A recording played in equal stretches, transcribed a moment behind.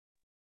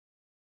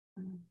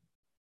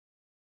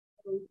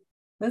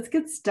Let's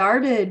get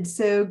started.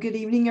 So good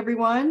evening,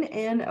 everyone,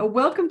 and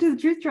welcome to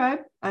the Truth Tribe.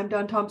 I'm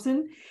Dawn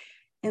Thompson,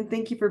 and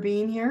thank you for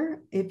being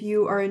here. If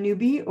you are a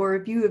newbie or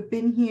if you have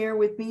been here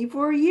with me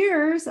for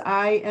years,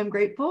 I am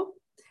grateful.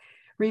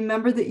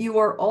 Remember that you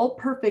are all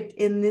perfect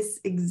in this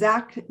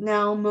exact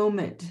now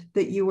moment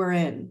that you are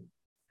in.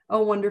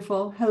 Oh,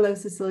 wonderful. Hello,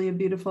 Cecilia,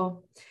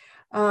 beautiful.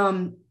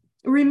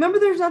 Remember,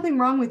 there's nothing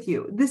wrong with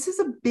you. This is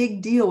a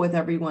big deal with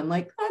everyone.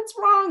 Like, what's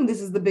wrong? This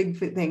is the big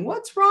thing.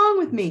 What's wrong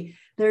with me?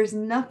 There's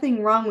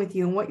nothing wrong with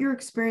you. And what you're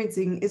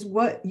experiencing is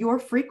what your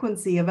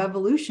frequency of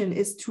evolution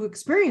is to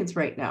experience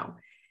right now.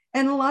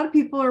 And a lot of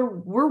people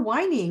we're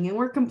whining and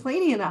we're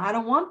complaining, and I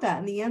don't want that.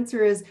 And the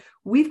answer is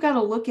we've got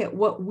to look at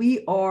what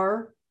we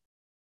are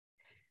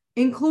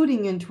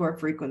including into our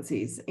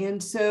frequencies.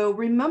 And so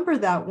remember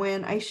that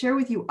when I share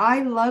with you,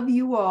 I love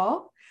you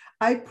all.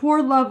 I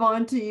pour love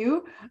onto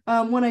you.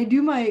 When I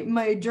do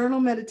my journal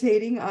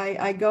meditating,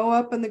 I go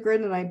up on the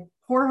grid and I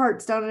pour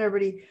hearts down on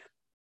everybody.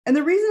 And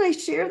the reason I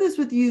share this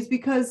with you is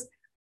because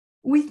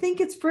we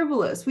think it's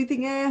frivolous. We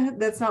think,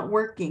 that's not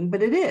working,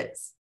 but it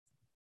is.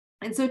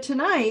 And so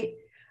tonight,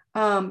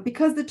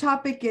 because the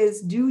topic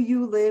is, do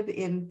you live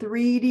in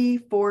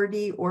 3D,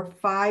 4D, or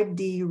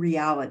 5D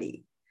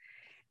reality?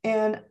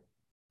 And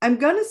I'm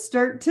going to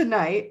start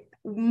tonight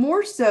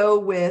more so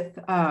with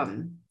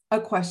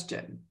a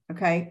question.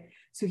 Okay.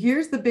 So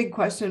here's the big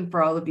question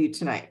for all of you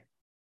tonight.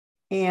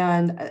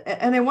 And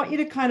I want you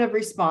to kind of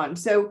respond.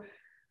 So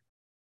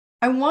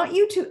I want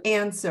you to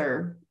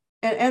answer,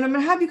 and I'm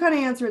going to have you kind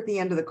of answer at the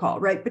end of the call,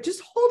 right? But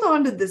just hold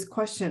on to this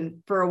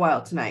question for a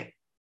while tonight.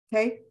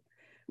 Okay.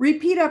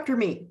 Repeat after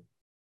me.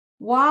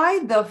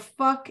 Why the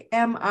fuck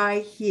am I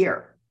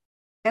here?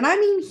 And I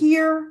mean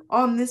here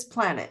on this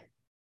planet.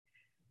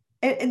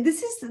 And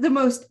this is the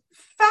most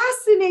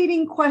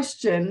fascinating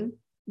question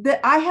that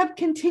I have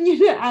continued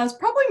to ask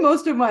probably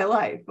most of my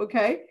life,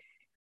 okay?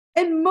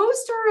 And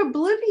most are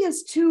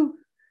oblivious to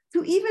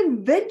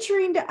even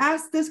venturing to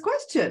ask this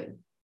question.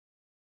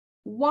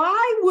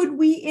 Why would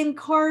we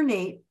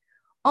incarnate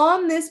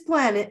on this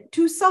planet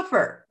to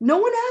suffer? No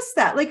one asks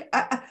that. Like,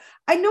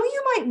 I know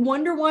you might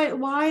wonder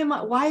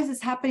why is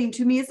this happening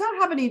to me? It's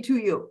not happening to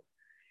you.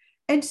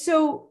 And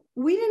so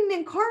we didn't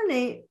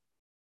incarnate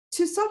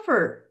to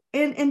suffer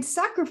and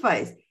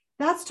sacrifice.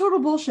 That's total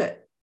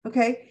bullshit.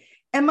 Okay.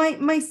 And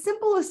my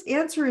simplest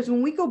answer is,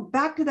 when we go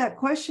back to that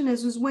question,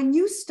 is when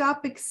you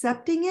stop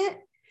accepting it,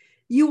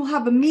 you will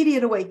have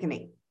immediate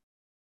awakening.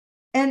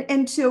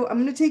 And so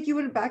I'm going to take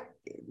you back.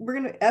 We're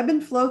going to ebb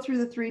and flow through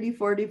the 3D,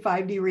 4D,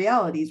 5D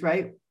realities,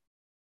 right?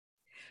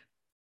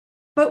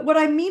 But what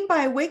I mean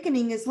by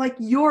awakening is like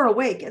you're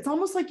awake. It's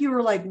almost like you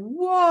were like,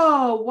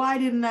 whoa, why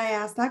didn't I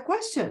ask that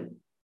question?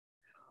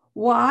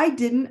 Why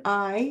didn't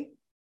I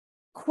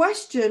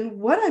question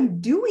what I'm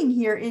doing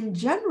here in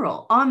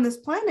general on this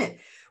planet?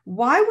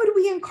 Why would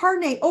we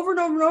incarnate over and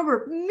over and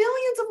over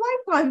millions of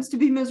lifetimes to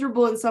be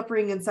miserable and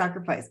suffering and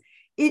sacrifice?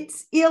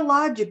 It's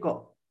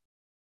illogical.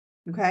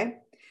 Okay.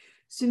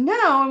 So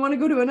now I want to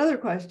go to another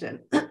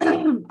question.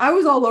 I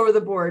was all over the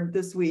board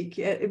this week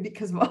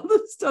because of all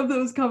the stuff that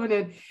was coming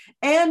in,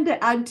 and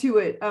to add to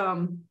it,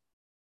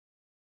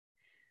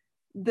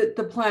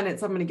 the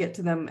planets, I'm going to get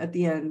to them at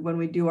the end when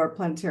we do our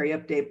planetary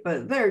update,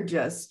 but they're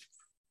just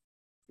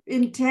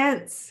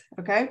intense.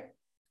 Okay.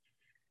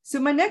 So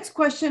my next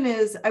question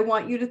is, I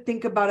want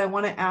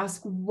to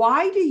ask,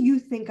 why do you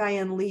think I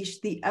unleash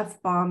the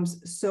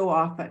F-bombs so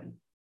often?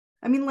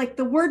 I mean, like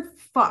the word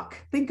fuck,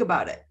 think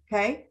about it.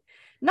 Okay.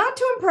 Not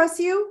to impress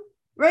you,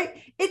 right?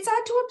 It's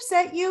not to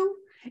upset you.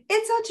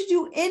 It's not to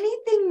do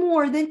anything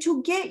more than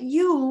to get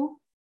you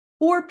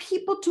or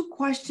people to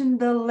question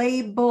the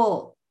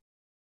label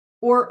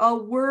or a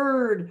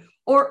word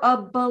or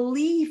a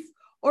belief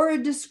or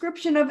a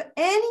description of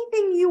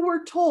anything you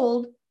were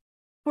told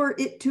for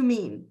it to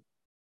mean,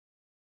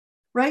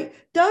 right?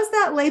 Does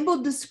that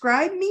label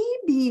describe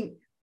me?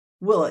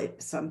 Well,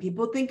 some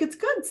people think it's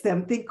good.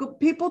 Some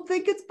people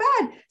think it's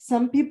bad.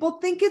 Some people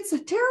think it's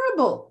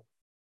terrible.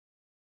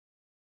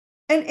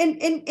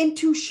 And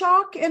to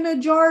shock and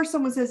ajar,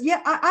 someone says,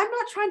 yeah, I'm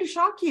not trying to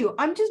shock you.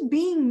 I'm just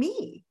being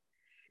me.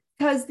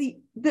 Because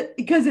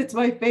because it's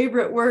my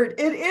favorite word.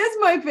 It is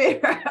my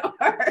favorite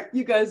word.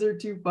 You guys are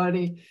too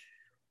funny.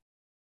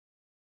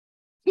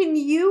 Can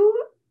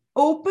you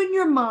open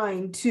your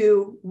mind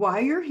to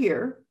why you're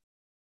here?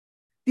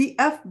 The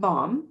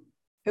F-bomb,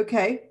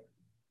 okay?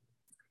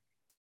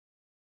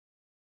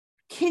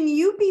 Can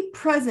you be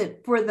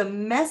present for the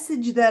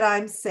message that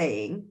I'm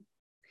saying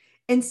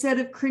instead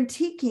of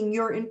critiquing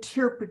your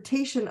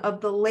interpretation of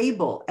the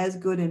label as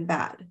good and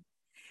bad?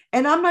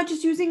 And I'm not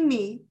just using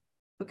me,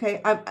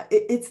 okay?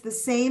 It's the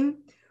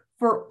same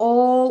for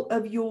all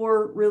of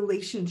your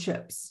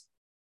relationships,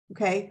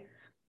 okay?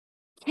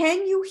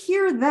 Can you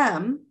hear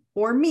them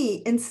or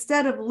me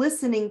instead of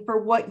listening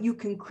for what you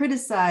can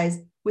criticize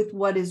with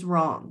what is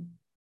wrong?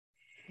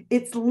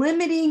 It's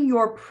limiting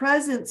your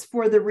presence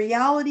for the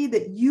reality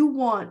that you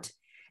want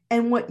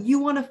and what you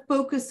want to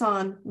focus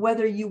on,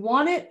 whether you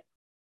want it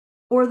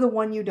or the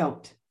one you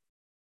don't.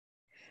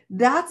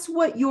 That's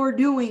what you're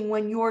doing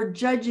when you're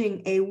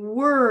judging a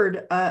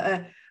word.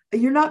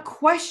 You're not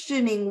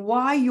questioning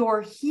why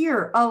you're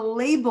here, a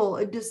label,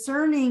 a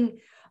discerning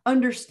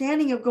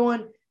understanding of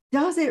going,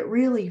 does it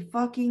really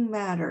fucking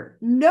matter?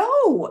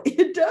 No,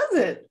 it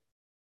doesn't.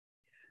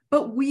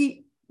 But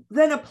we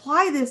then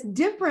apply this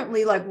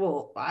differently, like,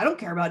 well, I don't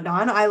care about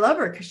Dawn. I love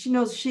her because she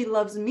knows she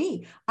loves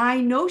me. I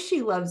know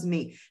she loves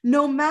me.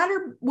 No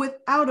matter,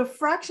 without a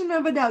fraction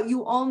of a doubt,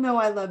 you all know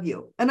I love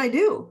you. And I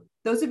do.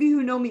 Those of you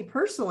who know me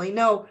personally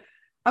know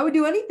I would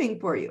do anything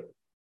for you.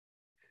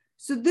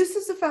 So this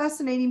is a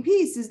fascinating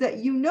piece, is that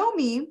you know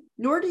me,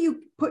 nor do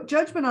you put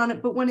judgment on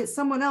it. But when it's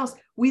someone else,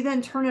 we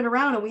then turn it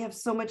around and we have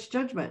so much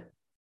judgment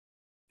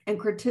and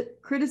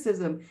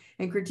criticism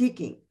and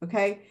critiquing.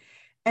 Okay.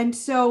 And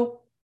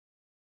so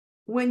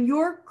when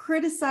you're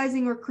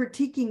criticizing or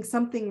critiquing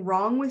something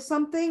wrong with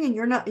something and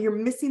you're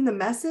missing the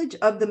message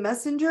of the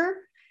messenger,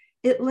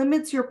 it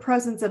limits your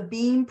presence of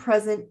being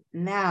present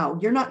now.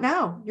 You're not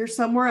now, you're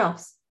somewhere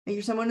else. And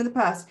you're someone in the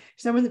past, you're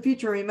someone in the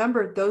future.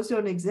 Remember, those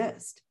don't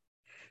exist.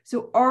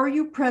 So are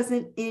you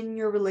present in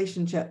your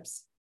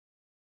relationships?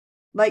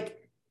 Like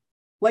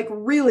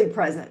really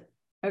present,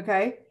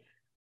 okay?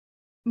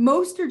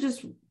 Most are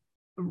just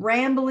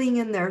rambling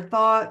in their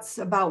thoughts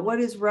about what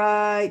is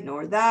right,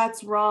 or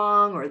that's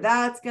wrong, or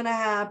that's going to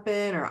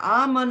happen, or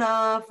I'm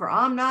enough, or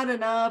I'm not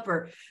enough,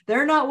 or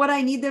they're not what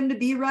I need them to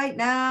be right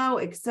now,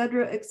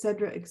 etc.,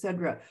 etc.,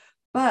 etc.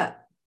 But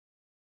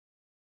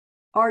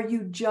are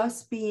you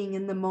just being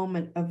in the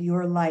moment of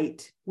your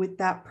light with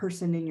that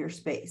person in your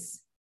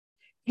space?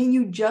 Can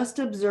you just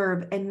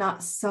observe and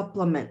not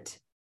supplement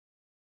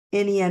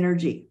any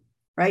energy,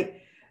 right?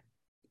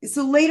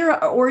 So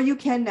later, or you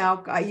can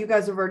now, you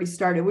guys have already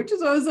started, which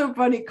is always so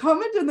funny.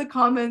 Comment in the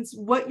comments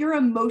what your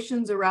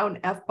emotions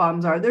around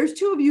F-bombs are. There's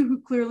two of you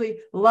who clearly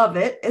love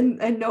it and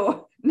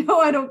no,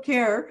 I don't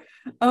care,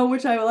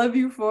 which I love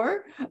you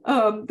for,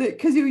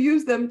 because you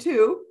use them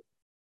too.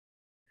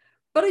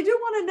 But I do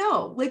want to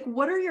know, like,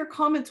 what are your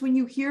comments when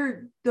you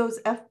hear those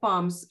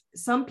F-bombs?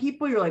 Some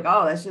people, you're like,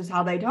 oh, that's just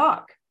how they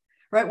talk,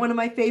 right? One of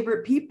my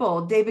favorite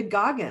people, David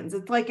Goggins.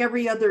 It's like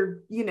every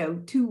other,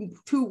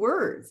 two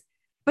words.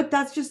 But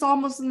that's just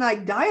almost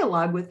like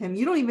dialogue with him.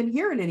 You don't even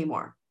hear it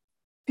anymore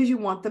because you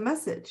want the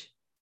message,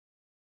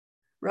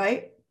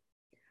 right?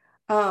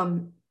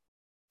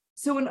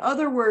 So in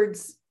other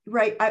words,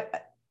 right,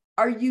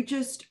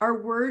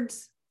 are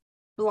words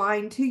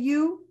blind to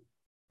you,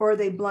 or are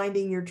they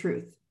blinding your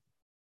truth?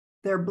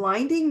 They're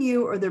blinding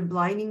you, or they're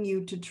blinding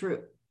you to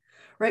truth,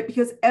 right?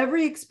 Because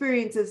every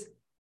experience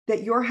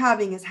that you're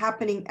having is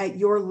happening at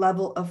your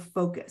level of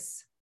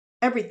focus,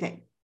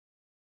 everything,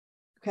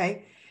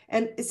 okay?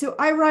 And so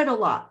I write a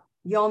lot.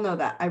 Y'all know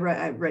that. I'm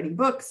writing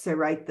books. I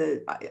write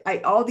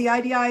all the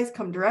IDIs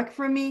come direct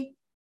from me.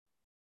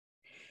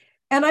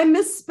 And I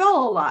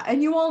misspell a lot.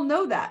 And you all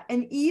know that.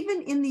 And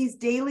even in these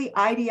daily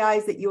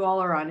IDIs that you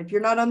all are on, if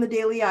you're not on the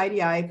daily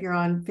IDI, if you're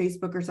on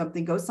Facebook or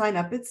something, go sign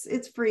up.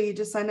 It's free.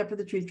 Just sign up for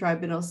the Truth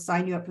Tribe and it'll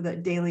sign you up for the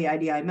daily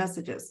IDI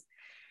messages.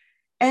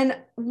 And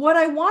what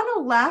I want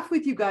to laugh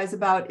with you guys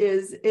about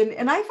is,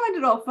 and I find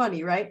it all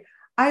funny, right?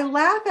 I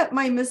laugh at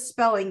my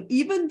misspelling,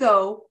 even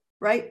though,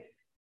 right,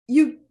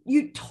 you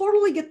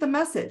totally get the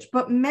message.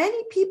 But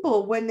many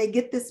people, when they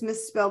get this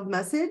misspelled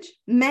message,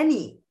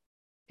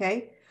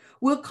 okay,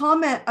 will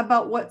comment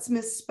about what's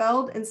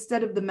misspelled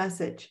instead of the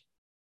message,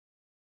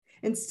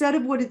 instead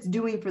of what it's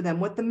doing for them,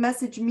 what the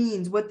message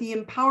means, what the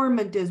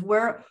empowerment is,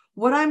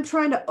 what I'm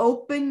trying to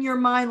open your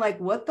mind, like,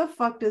 what the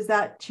fuck does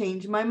that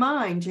change my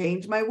mind,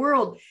 change my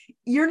world?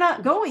 You're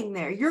not going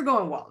there. You're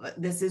going, well,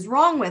 this is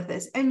wrong with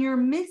this. And you're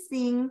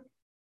missing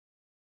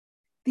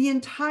the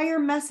entire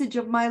message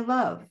of my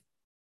love.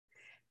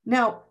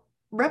 Now,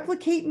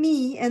 replicate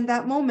me in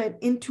that moment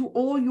into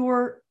all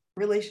your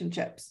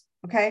relationships,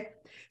 okay?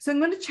 So I'm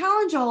going to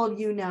challenge all of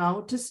you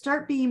now to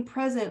start being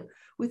present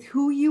with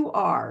who you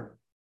are,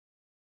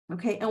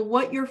 okay? And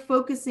what you're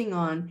focusing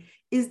on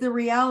is the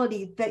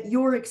reality that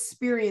you're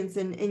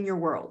experiencing in your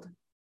world,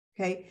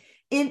 okay?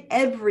 In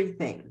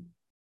everything,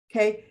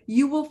 okay?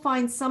 You will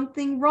find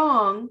something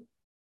wrong,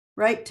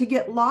 right? To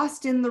get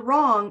lost in the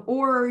wrong,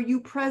 or are you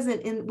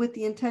present with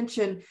the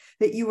intention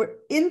that you were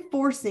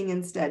enforcing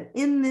instead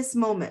in this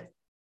moment?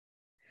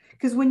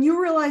 Because when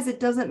you realize it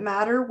doesn't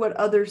matter what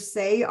others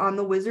say on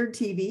the Wizard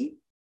TV,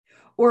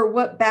 or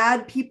what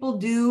bad people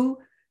do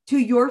to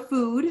your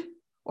food,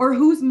 or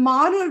who's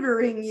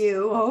monitoring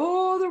you.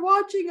 Oh, they're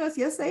watching us.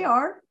 Yes, they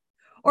are.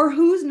 Or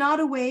who's not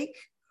awake,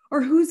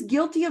 or who's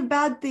guilty of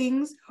bad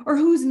things, or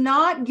who's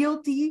not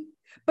guilty,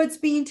 but's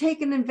being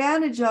taken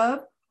advantage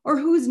of, or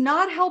who's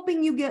not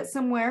helping you get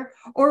somewhere,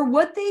 or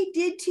what they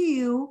did to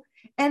you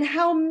and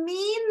how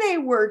mean they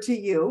were to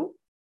you,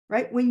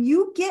 right? When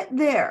you get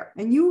there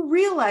and you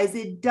realize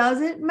it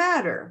doesn't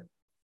matter,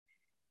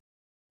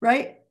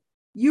 right?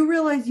 You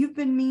realize you've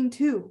been mean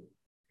too.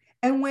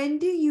 And when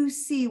do you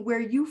see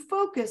where you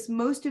focus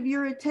most of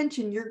your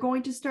attention, you're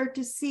going to start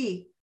to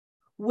see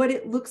what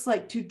it looks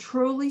like to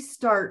truly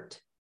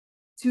start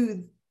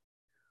to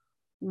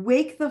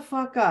wake the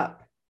fuck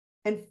up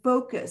and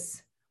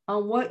focus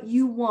on what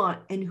you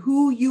want and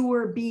who you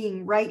are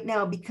being right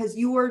now, because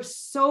you are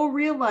so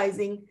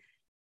realizing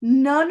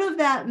none of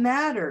that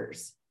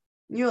matters.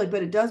 And you're like,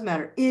 but it does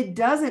matter. It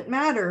doesn't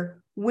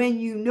matter when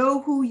you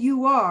know who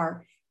you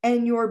are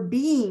and you're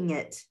being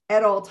it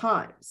at all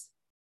times.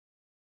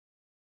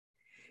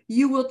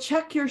 You will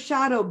check your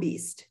shadow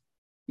beast,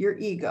 your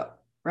ego,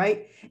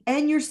 right?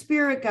 And your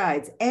spirit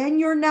guides and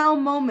your now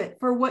moment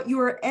for what you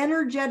are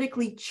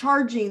energetically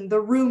charging the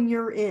room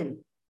you're in.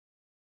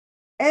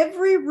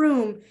 Every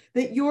room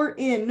that you're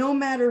in, no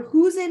matter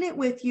who's in it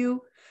with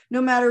you,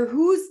 no matter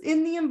who's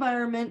in the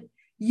environment,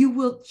 you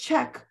will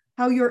check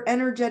how your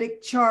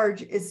energetic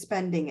charge is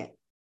spending it.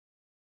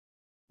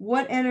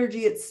 What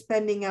energy it's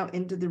spending out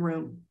into the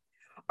room.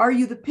 Are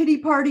you the pity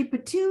party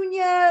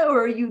petunia,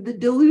 or are you the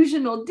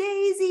delusional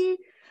daisy?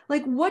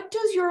 Like, what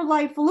does your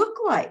life look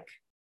like?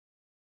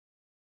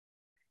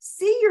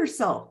 See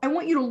yourself. I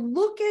want you to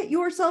look at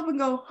yourself and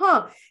go,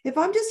 if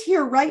I'm just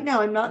here right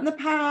now, I'm not in the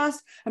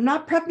past, I'm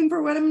not prepping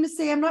for what I'm going to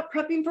say, I'm not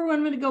prepping for when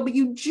I'm going to go, but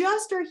you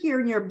just are here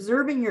and you're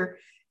observing your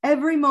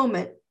every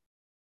moment.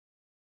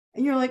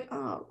 And you're like,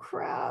 oh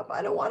crap,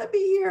 I don't want to be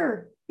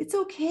here. It's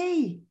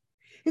okay.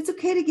 It's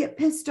okay to get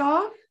pissed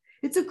off.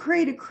 It's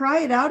okay to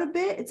cry it out a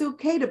bit. It's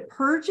okay to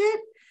purge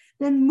it.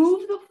 Then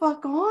move the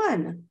fuck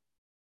on.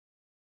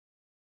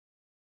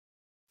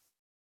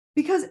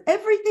 Because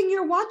everything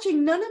you're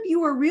watching, none of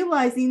you are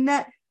realizing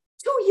that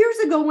 2 years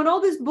ago, when all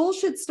this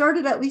bullshit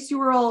started, at least you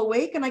were all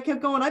awake. And I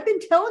kept going, I've been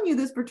telling you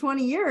this for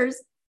 20 years.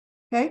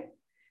 Okay.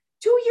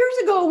 2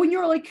 years ago, when you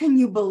were like, can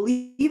you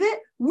believe it?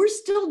 We're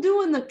still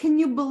doing the can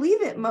you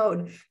believe it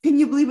mode. Can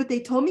you believe what they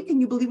told me?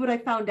 Can you believe what I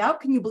found out?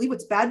 Can you believe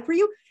what's bad for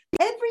you?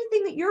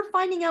 Everything that you're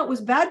finding out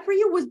was bad for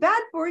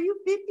you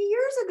 50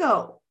 years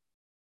ago.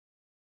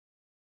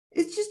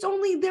 It's just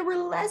only there were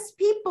less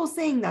people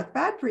saying that's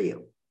bad for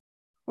you.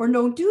 Or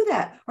don't do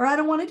that. Or I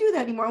don't want to do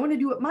that anymore. I want to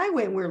do it my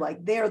way. And we're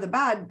like, they're the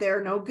bad.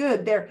 They're no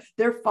good.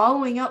 They're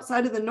following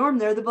outside of the norm.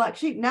 They're the black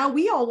sheep. Now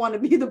we all want to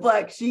be the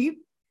black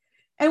sheep.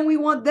 And we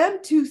want them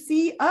to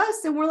see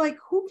us. And we're like,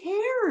 who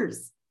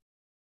cares?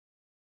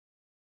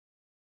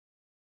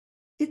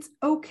 It's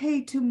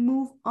okay to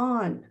move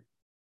on.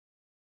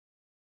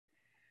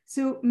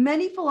 So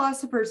many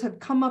philosophers have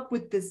come up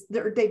with this.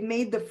 They've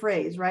made the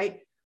phrase, right?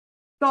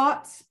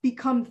 Thoughts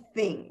become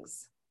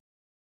things.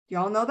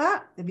 Y'all know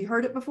that? Have you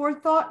heard it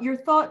before? Your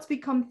thoughts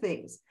become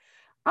things.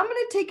 I'm going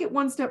to take it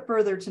one step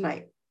further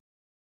tonight.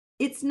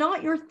 It's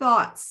not your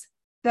thoughts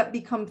that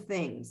become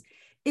things.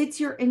 It's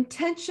your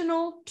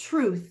intentional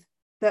truth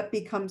that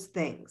becomes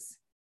things.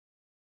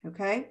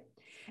 Okay?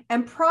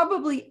 And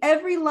probably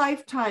every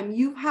lifetime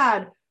you've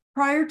had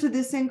prior to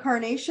this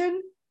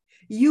incarnation,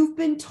 you've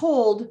been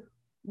told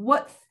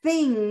what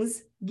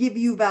things give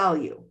you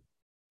value.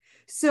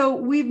 So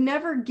we've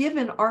never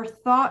given our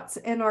thoughts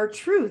and our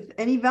truth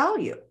any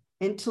value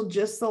until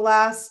just the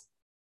last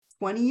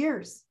 20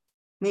 years,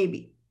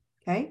 maybe.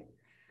 Okay.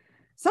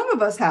 Some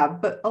of us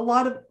have, but a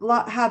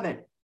lot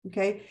haven't.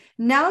 Okay.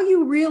 Now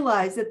you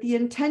realize that the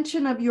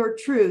intention of your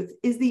truth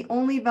is the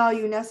only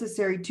value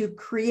necessary to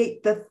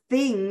create the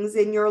things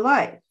in your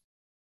life.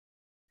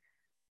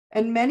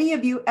 And many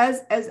of you,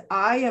 as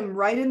I am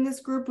right in this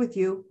group with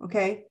you,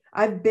 okay,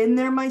 I've been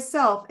there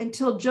myself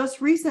until just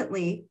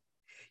recently.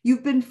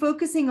 You've been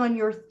focusing on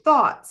your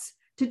thoughts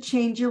to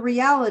change your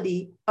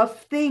reality of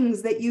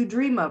things that you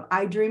dream of.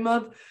 I dream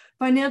of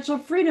financial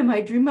freedom.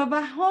 I dream of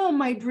a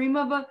home. I dream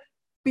of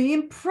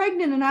being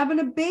pregnant and having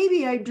a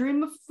baby. I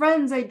dream of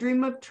friends. I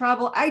dream of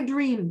travel. I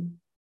dream,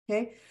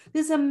 okay,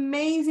 this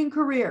amazing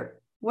career,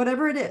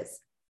 whatever it is.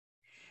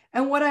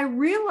 And what I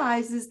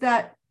realize is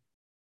that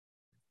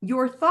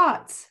your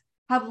thoughts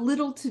have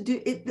little to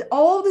do,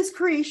 all this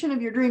creation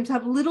of your dreams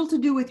have little to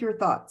do with your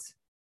thoughts,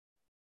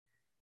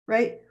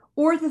 right?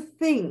 Or the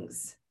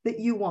things that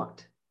you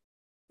want.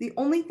 The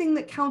only thing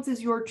that counts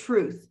is your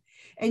truth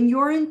and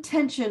your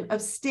intention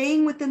of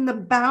staying within the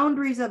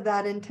boundaries of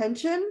that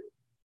intention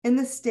in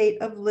the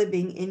state of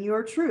living in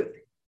your truth.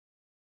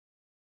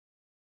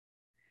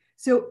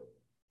 So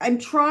I'm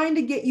trying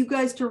to get you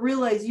guys to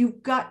realize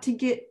you've got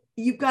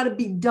to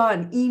be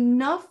done.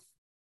 Enough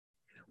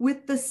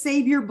with the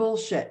savior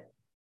bullshit.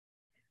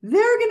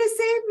 They're going to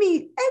save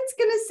me. Ed's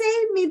going to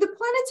save me. The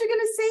planets are going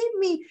to save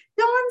me.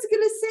 Dawn's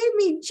going to save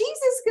me. Jesus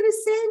is going to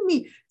save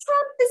me.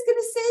 Trump is going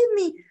to save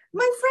me.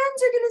 My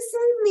friends are going to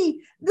save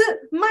me.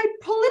 My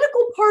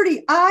political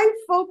party, I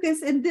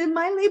focus, and then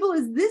my label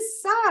is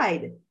this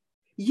side.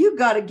 You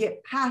got to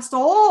get past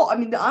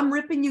I'm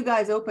ripping you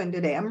guys open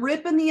today. I'm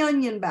ripping the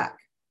onion back.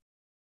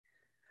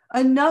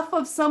 Enough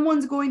of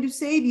someone's going to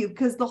save you,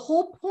 because the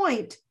whole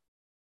point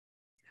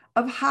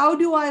of how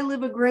do I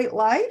live a great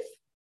life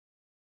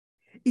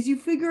is you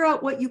figure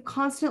out what you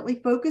constantly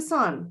focus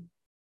on.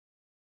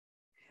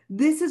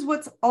 This is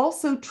what's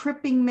also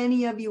tripping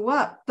many of you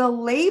up, the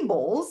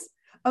labels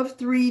of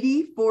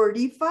 3D,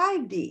 4D,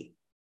 5D.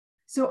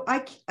 So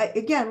I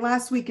again,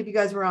 last week, if you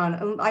guys were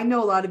on, I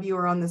know a lot of you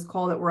are on this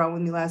call that were on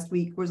with me last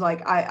week, was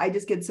like, I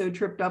just get so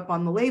tripped up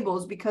on the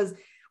labels, because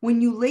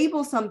when you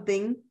label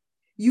something,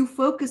 you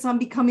focus on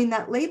becoming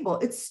that label.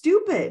 It's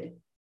stupid.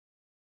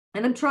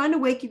 And I'm trying to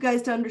wake you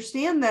guys to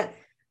understand that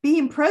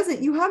being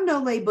present, you have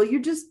no label.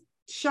 You're just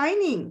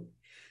shining.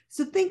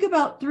 So think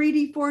about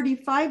 3D,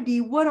 4D,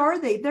 5D. What are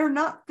they? They're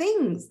not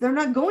things. They're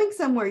not going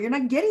somewhere. You're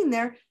not getting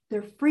there.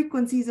 They're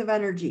frequencies of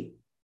energy.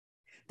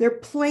 They're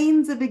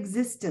planes of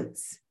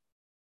existence.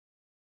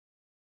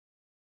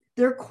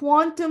 They're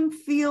quantum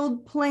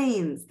field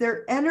planes.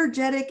 They're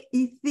energetic,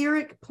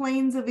 etheric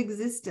planes of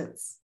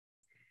existence.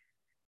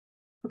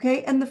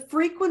 Okay, and the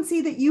frequency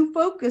that you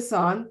focus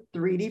on,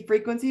 3D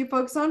frequency you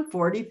focus on,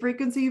 4D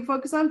frequency you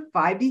focus on,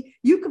 5D,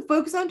 you could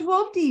focus on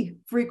 12D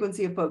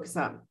frequency you focus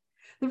on.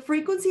 The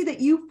frequency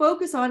that you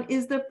focus on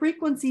is the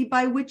frequency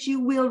by which you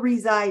will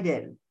reside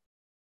in,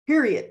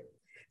 period.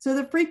 So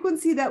the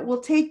frequency that will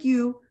take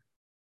you,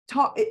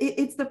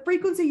 it's the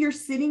frequency you're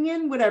sitting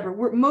in,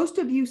 whatever. Most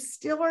of you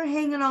still are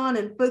hanging on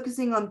and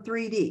focusing on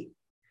 3D.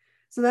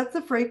 So that's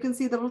the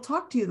frequency that will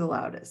talk to you the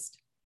loudest.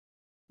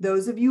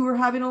 Those of you who are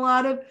having a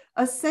lot of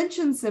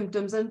ascension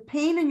symptoms and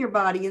pain in your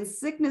body and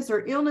sickness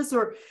or illness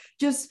or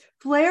just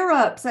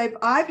flare-ups.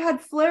 I've had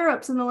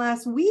flare-ups in the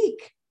last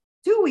week,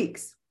 2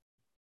 weeks.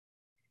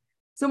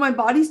 So my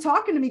body's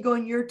talking to me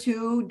going, you're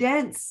too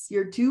dense.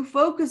 You're too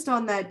focused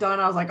on that, Dawn.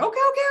 I was like, okay,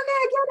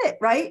 I get it,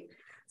 right?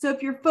 So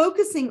if you're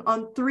focusing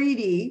on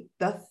 3D,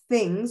 the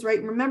things,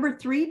 right? Remember,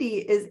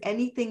 3D is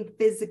anything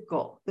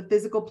physical, the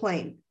physical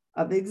plane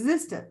of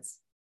existence.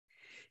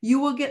 You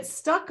will get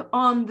stuck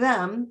on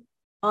them,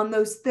 on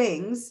those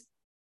things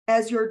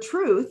as your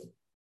truth.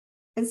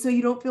 And so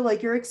you don't feel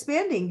like you're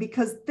expanding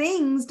because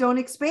things don't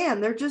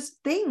expand. They're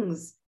just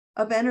things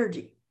of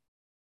energy,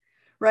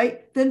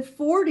 right? Then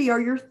 40 are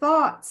your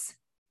thoughts.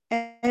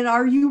 And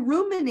are you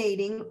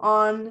ruminating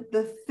on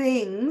the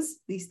things?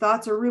 These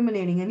thoughts are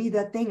ruminating. I need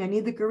that thing. I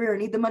need the career. I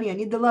need the money. I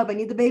need the love. I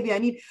need the baby. I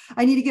need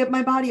to get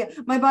my body.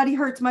 My body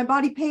hurts. My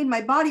body pain.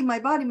 My body,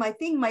 my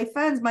thing, my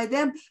friends, my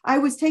them. I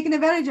was taken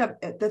advantage of.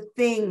 The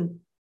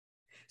thing.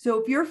 So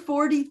if your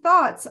 40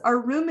 thoughts are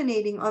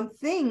ruminating on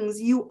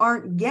things you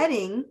aren't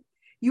getting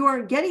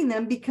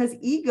them because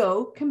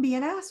ego can be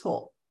an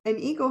asshole. And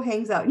ego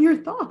hangs out in your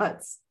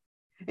thoughts.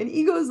 And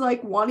ego is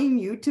like wanting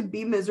you to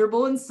be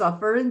miserable and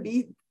suffer and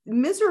be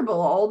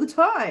miserable all the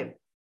time.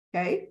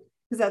 Okay?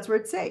 Because that's where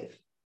it's safe.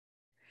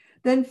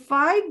 Then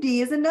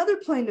 5D is another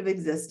plane of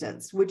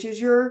existence, which is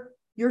your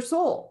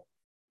soul,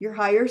 your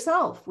higher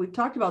self. We've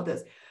talked about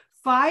this.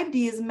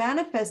 5D is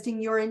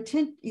manifesting your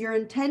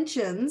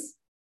intentions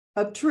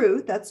of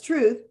truth, that's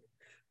truth,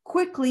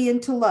 quickly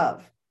into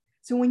love.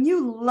 So when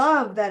you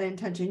love that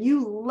intention,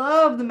 you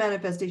love the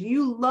manifestation,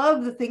 you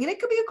love the thing, and it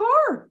could be a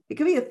car, it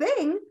could be a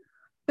thing,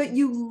 but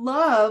you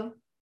love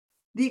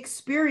the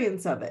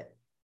experience of it.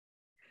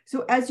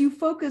 So as you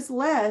focus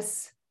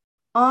less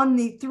on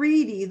the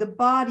 3D, the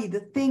body,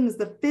 the things,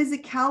 the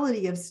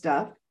physicality of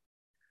stuff,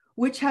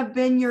 which have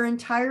been your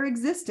entire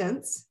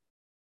existence,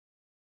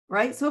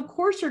 right? So of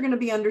course you're going to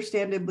be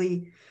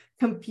understandably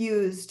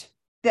confused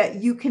that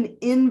you can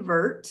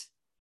invert,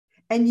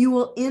 and you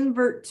will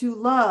invert to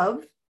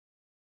love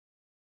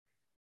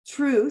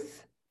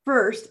truth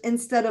first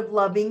instead of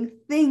loving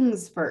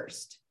things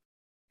first.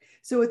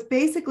 So it's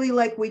basically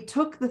like we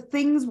took the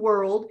things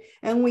world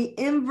and we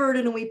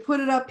inverted and we put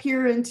it up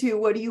here into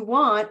what do you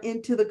want,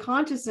 into the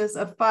consciousness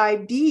of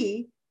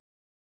 5D.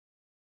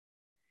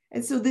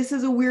 And so this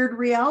is a weird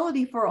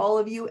reality for all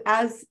of you,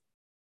 as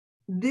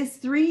this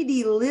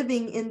 3D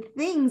living in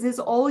things is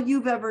all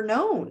you've ever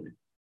known.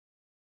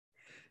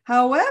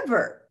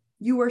 However,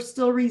 you are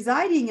still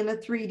residing in a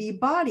 3D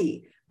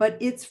body, but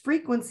its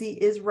frequency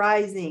is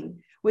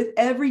rising. With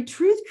every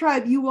truth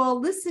tribe you all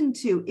listen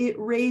to, it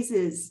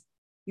raises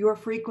your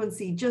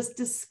frequency, just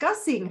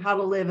discussing how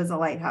to live as a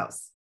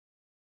lighthouse.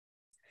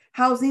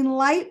 Housing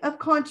light of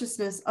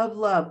consciousness of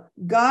love.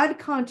 God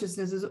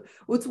consciousness is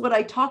what's what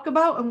I talk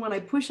about. And when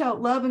I push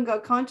out love and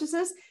God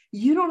consciousness,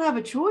 you don't have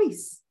a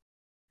choice.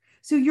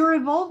 So you're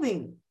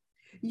evolving,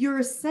 you're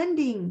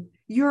ascending,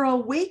 you're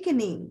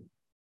awakening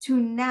to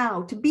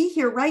now, to be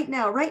here right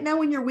now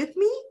when you're with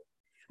me.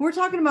 We're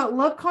talking about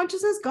love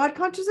consciousness, God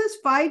consciousness,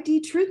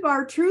 5D truth.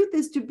 Our truth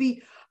is to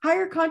be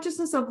higher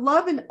consciousness of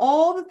love and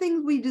all the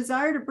things we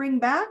desire to bring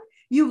back.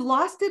 You've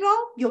lost it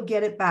all, you'll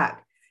get it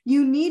back.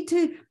 You need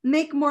to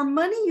make more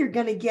money, you're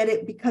going to get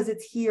it because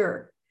it's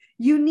here.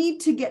 You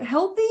need to get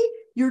healthy.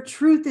 Your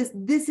truth is,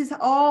 this is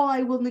all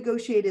I will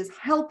negotiate is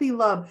healthy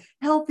love,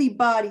 healthy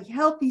body,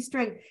 healthy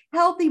strength,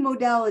 healthy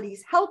modalities,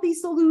 healthy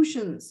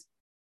solutions.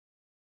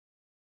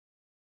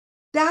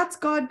 That's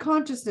God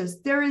consciousness.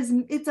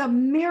 It's a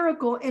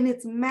miracle and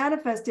it's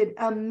manifested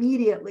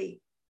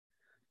immediately.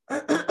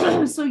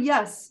 So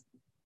yes,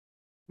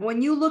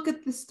 when you look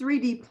at this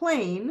 3D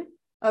plane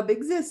of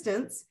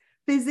existence,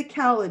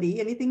 physicality,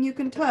 anything you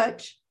can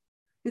touch,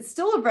 it's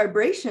still a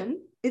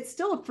vibration. It's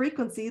still a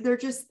frequency. They're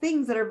just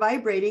things that are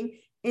vibrating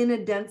in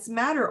a dense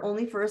matter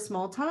only for a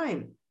small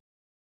time.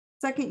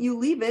 Second you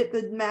leave it,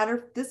 the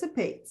matter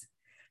dissipates.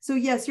 So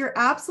yes, you're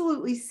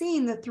absolutely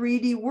seeing the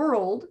 3D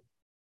world,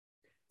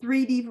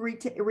 3D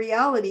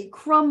reality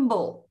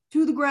crumble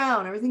to the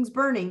ground. Everything's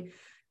burning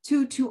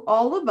to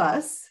all of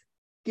us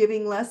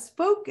giving less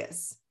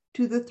focus.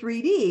 to the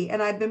 3D,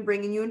 and I've been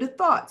bringing you into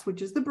thoughts,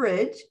 which is the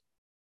bridge.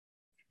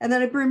 And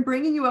then I've been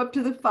bringing you up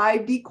to the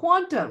 5D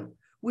quantum,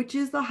 which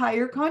is the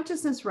higher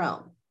consciousness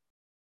realm.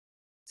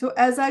 So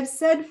as I've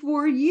said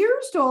for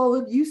years to all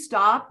of you,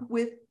 stop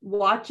with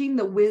watching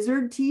the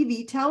wizard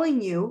TV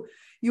telling you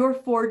your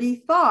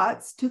 4D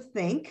thoughts to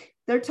think.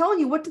 They're telling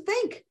you what to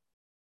think.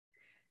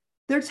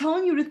 They're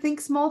telling you to think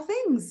small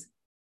things.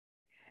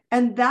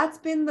 And that's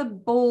been the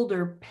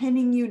boulder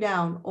pinning you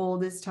down all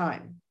this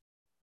time.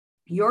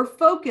 Your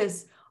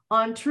focus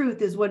on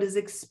truth is what is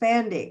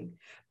expanding,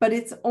 but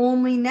it's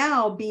only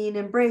now being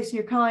embraced.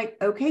 You're kind of like,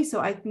 okay, so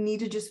I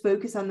need to just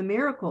focus on the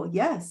miracle.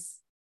 Yes.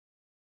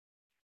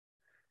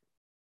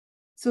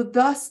 So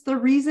thus the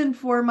reason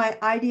for my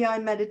IDI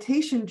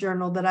meditation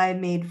journal that I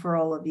made for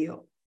all of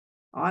you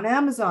on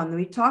Amazon.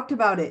 We talked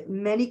about it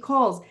in many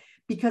calls,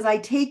 because I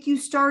take you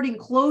starting,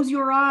 close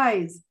your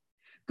eyes,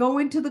 go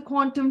into the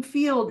quantum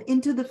field,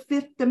 into the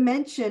 5th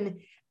dimension,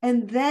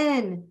 and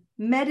then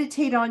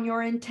meditate on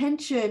your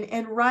intention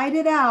and write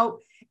it out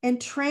and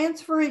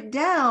transfer it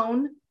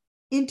down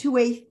into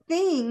a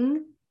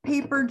thing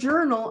paper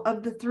journal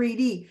of the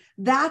 3D.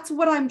 That's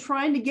what I'm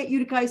trying to get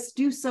you guys to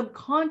do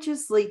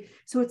subconsciously,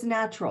 so it's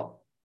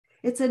natural.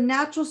 It's a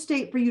natural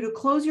state for you to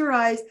close your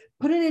eyes,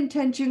 put an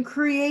intention,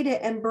 create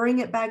it, and bring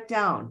it back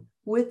down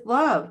with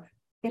love.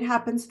 It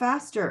happens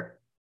faster.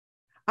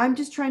 I'm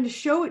just trying to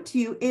show it to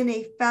you in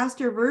a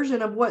faster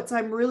version of what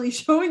I'm really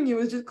showing you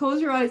is just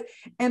close your eyes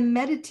and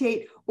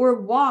meditate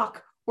or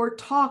walk or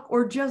talk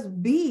or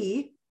just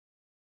be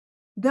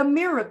the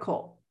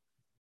miracle.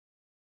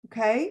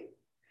 Okay?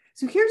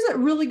 So here's a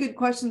really good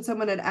question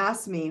someone had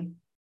asked me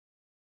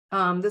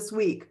this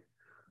week.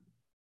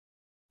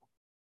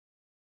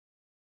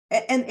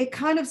 And it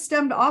kind of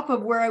stemmed off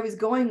of where I was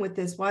going with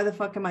this. Why the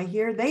fuck am I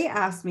here? They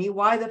asked me,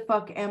 why the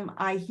fuck am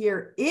I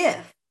here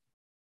if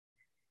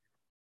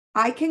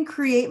I can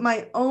create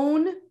my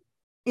own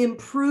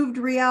improved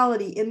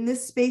reality in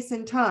this space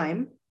and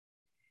time?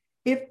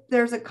 If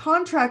there's a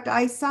contract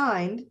I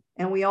signed,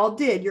 and we all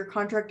did, your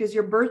contract is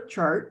your birth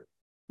chart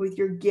with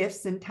your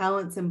gifts and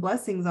talents and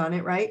blessings on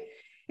it, right?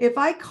 If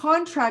I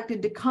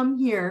contracted to come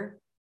here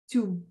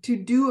to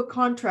do a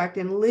contract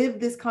and live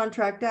this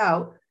contract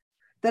out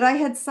that I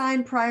had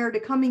signed prior to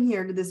coming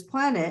here to this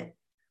planet,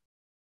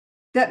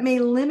 that may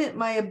limit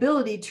my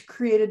ability to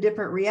create a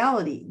different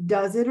reality.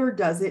 Does it or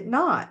does it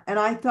not? And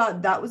I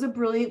thought that was a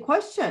brilliant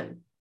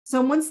question.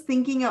 Someone's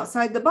thinking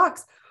outside the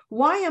box.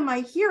 Why am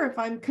I here if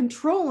I'm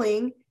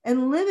controlling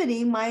and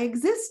limiting my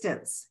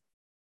existence?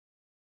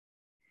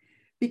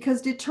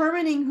 Because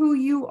determining who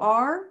you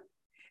are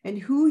and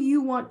who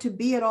you want to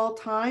be at all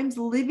times,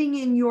 living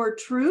in your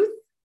truth,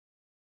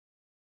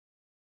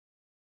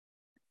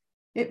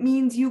 it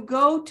means you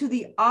go to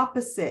the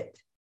opposite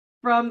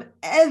from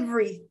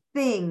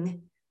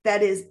everything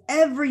that is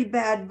every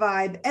bad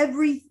vibe,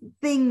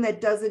 everything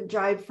that doesn't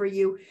jive for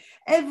you,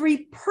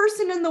 every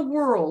person in the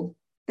world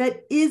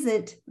that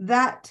isn't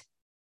that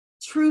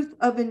truth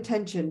of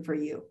intention for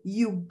you.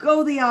 You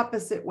go the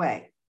opposite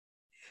way,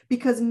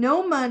 because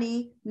no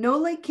money, no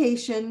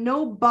location,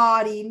 no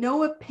body,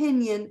 no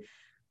opinion,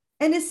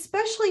 and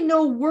especially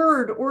no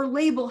word or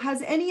label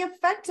has any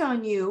effect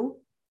on you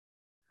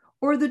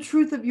or the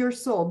truth of your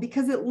soul,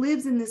 because it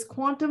lives in this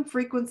quantum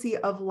frequency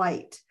of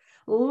light.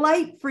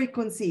 Light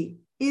frequency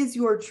is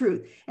your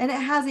truth, and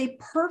it has a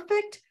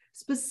perfect,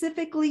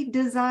 specifically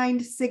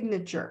designed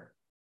signature.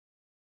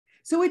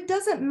 So it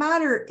doesn't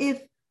matter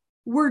if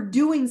we're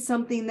doing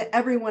something that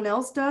everyone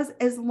else does,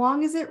 as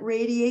long as it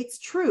radiates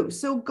true.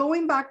 So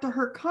going back to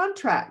her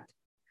contract,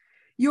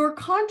 your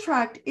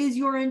contract is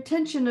your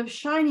intention of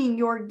shining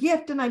your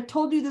gift. And I've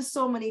told you this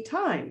so many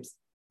times.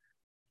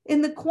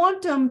 In the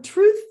quantum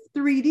truth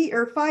 3D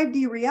or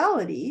 5D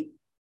reality,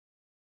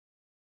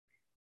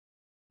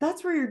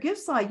 that's where your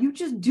gifts lie. You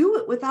just do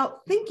it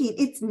without thinking.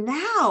 It's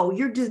now.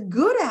 You're just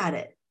good at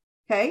it.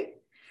 Okay.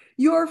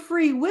 Your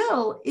free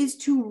will is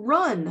to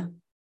run.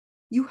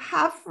 You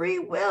have free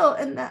will,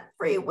 and that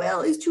free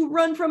will is to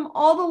run from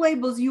all the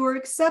labels you are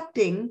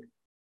accepting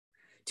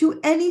to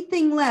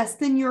anything less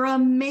than your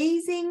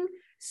amazing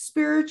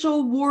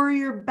spiritual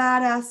warrior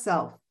badass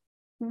self.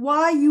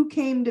 Why you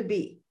came to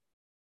be.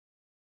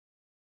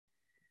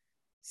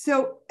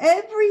 So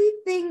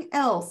everything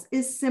else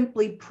is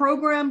simply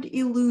programmed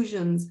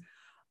illusions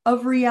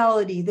of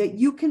reality that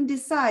you can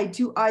decide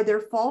to either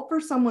fall for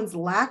someone's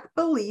lack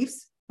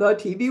beliefs, the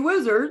TV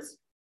wizards,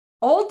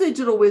 all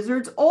digital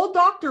wizards, all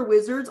doctor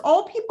wizards,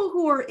 all people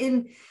who are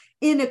in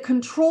a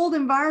controlled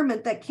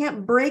environment that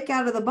can't break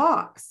out of the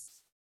box,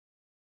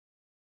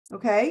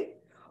 okay,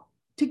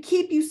 to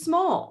keep you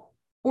small.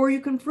 Or you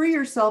can free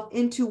yourself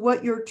into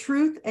what your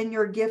truth and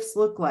your gifts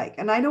look like.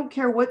 And I don't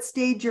care what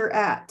stage you're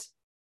at.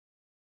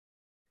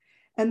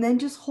 And then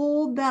just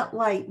hold that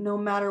light no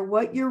matter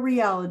what your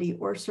reality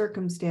or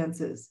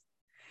circumstances.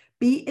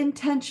 Be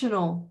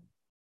intentional.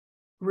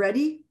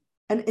 Ready?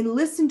 And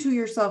listen to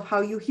yourself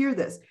how you hear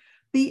this.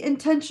 Be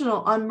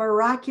intentional on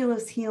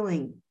miraculous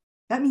healing.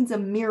 That means a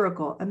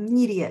miracle,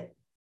 immediate.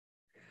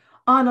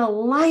 On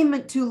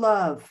alignment to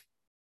love.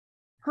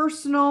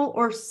 personal,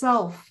 or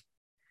self.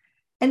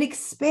 An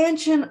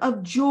expansion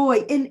of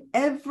joy in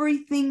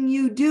everything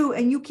you do.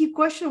 And you keep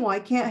questioning, well, I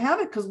can't have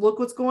it because look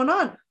what's going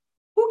on.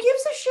 Who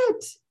gives a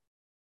shit?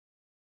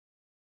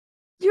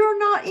 You're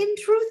not in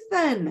truth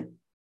then.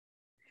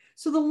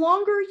 So the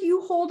longer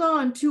you hold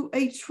on to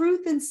a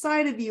truth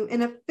inside of you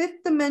in a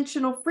fifth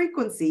dimensional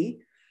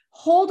frequency,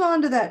 hold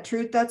on to that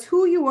truth. That's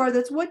who you are.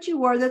 That's what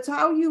you are. That's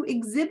how you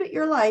exhibit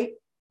your light,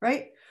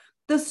 right?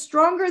 The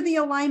stronger the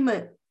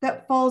alignment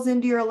that falls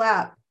into your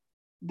lap.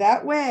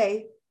 That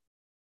way,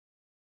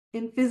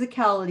 in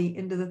physicality,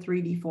 into the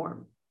 3D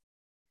form.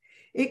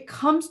 It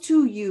comes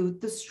to you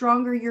the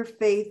stronger your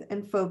faith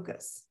and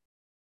focus.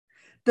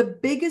 The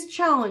biggest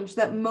challenge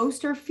that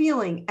most are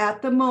feeling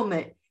at the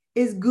moment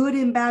is good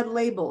and bad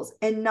labels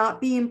and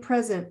not being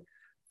present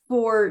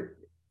for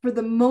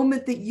the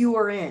moment that you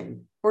are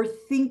in, or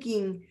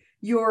thinking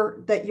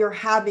that you're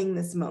having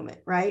this moment,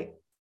 right?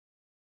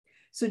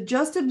 So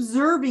just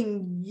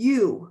observing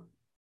you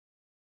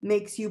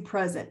makes you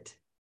present.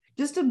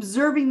 Just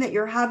observing that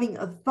you're having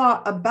a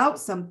thought about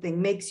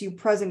something makes you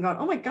present, going,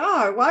 oh my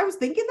God, well, I was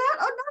thinking that?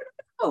 Oh,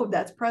 no,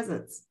 that's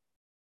presence.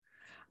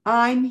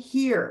 I'm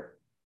here,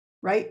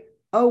 right?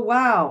 Oh,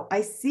 wow,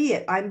 I see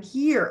it. I'm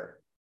here.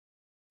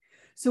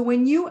 So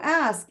when you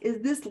ask,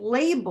 is this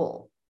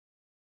label,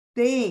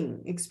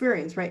 thing,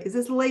 experience, right? Is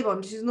this label?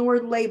 I'm just using the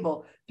word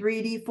label,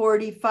 3D,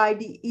 4D,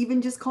 5D,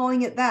 even just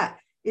calling it that.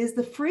 Is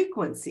the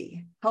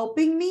frequency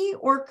helping me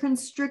or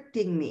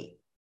constricting me?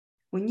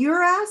 When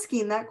you're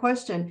asking that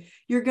question,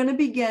 you're going to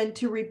begin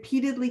to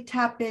repeatedly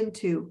tap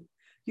into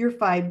your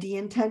 5D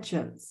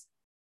intentions.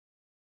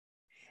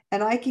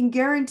 And I can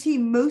guarantee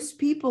most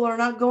people are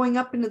not going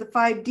up into the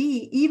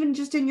 5D, even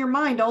just in your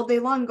mind all day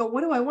long, and go,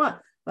 what do I want?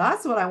 Well,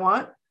 that's what I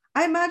want.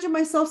 I imagine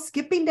myself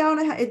skipping down.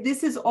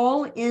 This is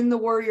all in the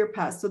Warrior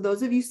Pass. So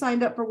those of you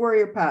signed up for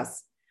Warrior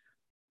Pass,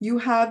 you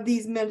have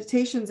these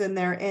meditations in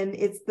there, and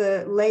it's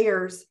the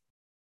layers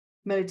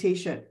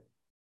meditation.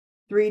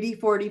 3D,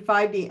 4D,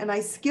 5D. And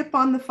I skip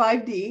on the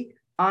 5D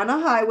on a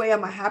highway.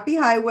 I'm a happy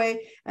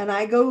highway. And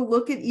I go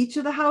look at each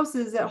of the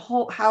houses that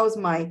house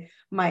my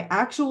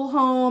actual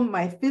home,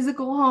 my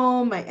physical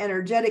home, my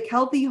energetic,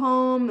 healthy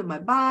home, and my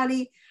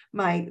body,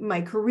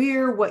 my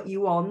career, what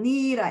you all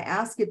need. I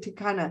ask it to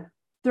kind of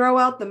throw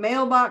out the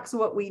mailbox,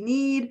 what we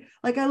need.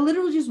 Like I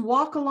literally just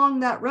walk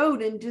along that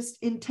road and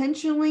just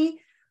intentionally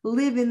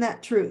live in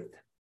that truth.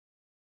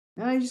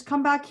 And I just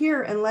come back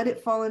here and let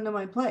it fall into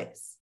my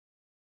place.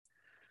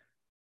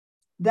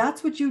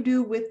 That's what you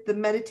do with the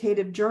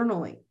meditative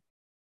journaling.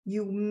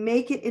 You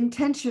make it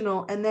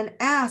intentional and then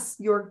ask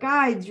your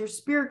guides, your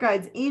spirit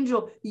guides,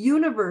 angel,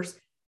 universe,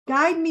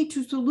 guide me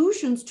to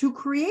solutions to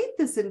create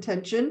this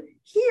intention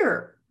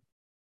here.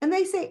 And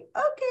they say,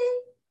 okay.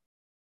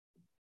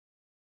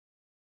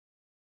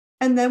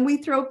 And then we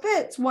throw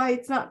fits why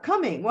it's not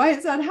coming, why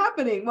it's not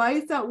happening, why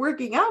it's not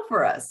working out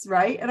for us,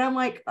 right? And I'm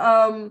like,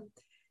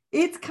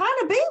 it's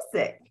kind of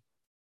basic.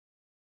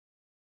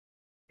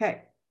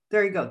 Okay,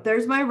 there you go.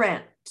 There's my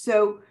rant.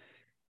 So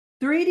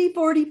 3D,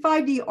 4D,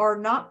 5D are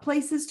not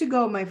places to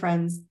go, my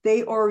friends.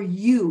 They are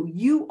you.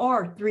 You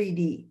are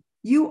 3D.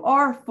 You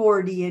are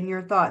 4D in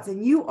your thoughts,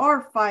 and you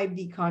are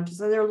 5D conscious.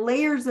 And they're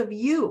layers of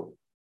you.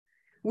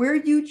 Where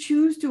you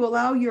choose to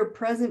allow your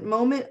present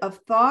moment of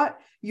thought,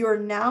 your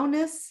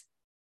nowness,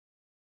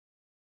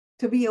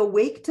 to be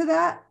awake to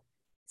that,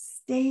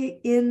 stay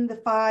in the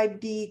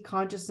 5D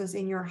consciousness,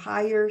 in your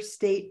higher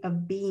state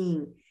of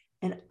being,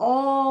 and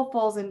all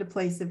falls into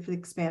place of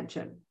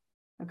expansion.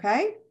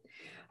 Okay?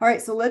 All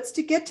right, so let's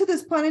get to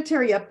this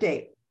planetary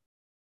update.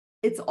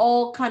 It's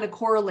all kind of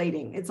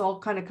correlating. It's all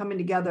kind of coming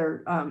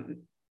together,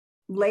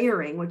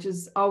 layering, which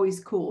is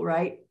always cool,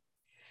 right?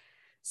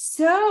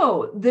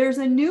 So there's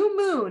a new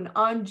moon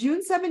on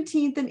June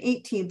 17th and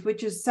 18th,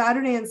 which is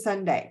Saturday and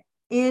Sunday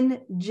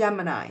in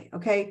Gemini,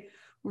 okay?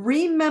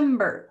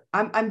 Remember,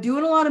 I'm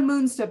doing a lot of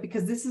moon stuff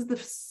because this is the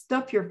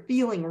stuff you're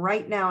feeling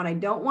right now, and I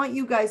don't want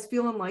you guys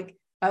feeling like,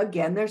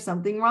 again, there's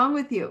something wrong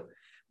with you.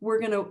 We're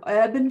going to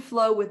ebb and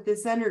flow with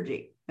this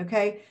energy,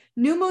 okay?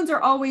 New moons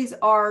are always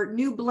our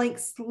new blank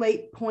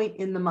slate point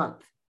in the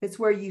month. It's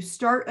where you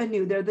start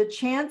anew. They're the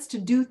chance to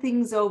do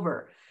things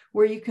over,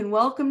 where you can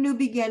welcome new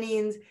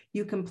beginnings,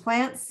 you can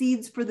plant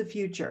seeds for the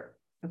future,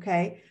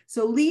 okay?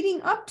 So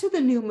leading up to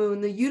the new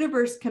moon, the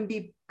universe can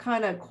be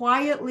kind of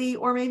quietly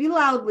or maybe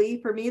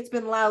loudly, for me it's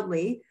been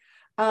loudly,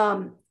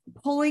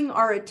 pulling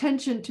our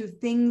attention to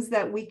things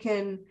that we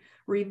can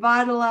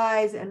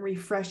revitalize and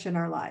refresh in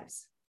our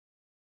lives,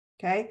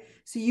 okay?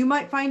 So you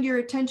might find your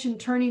attention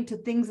turning to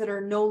things that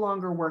are no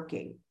longer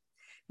working.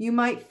 You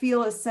might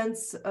feel a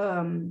sense,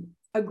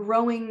 a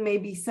growing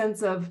maybe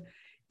sense of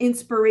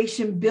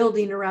inspiration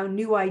building around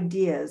new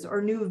ideas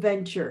or new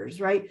ventures,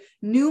 right?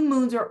 New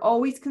moons are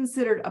always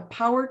considered a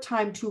power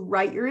time to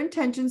write your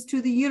intentions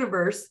to the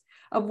universe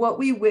of what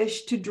we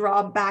wish to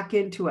draw back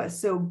into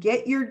us. So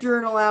get your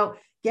journal out,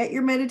 get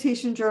your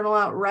meditation journal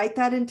out, write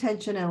that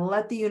intention and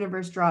let the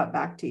universe draw it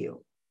back to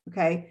you,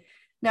 okay?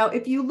 Now,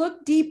 if you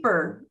look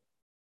deeper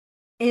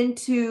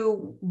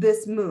into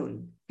this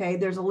moon, okay,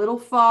 there's a little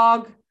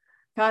fog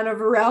kind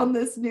of around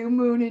this new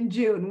moon in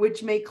June,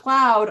 which may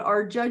cloud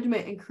our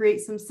judgment and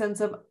create some sense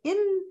of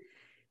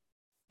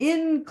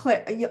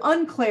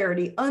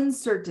unclarity,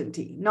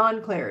 uncertainty,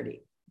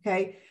 non-clarity.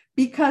 Okay.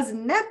 Because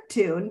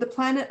Neptune, the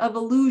planet of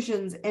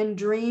illusions and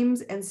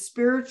dreams and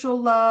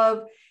spiritual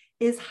love,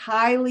 is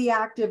highly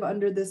active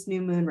under this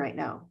new moon right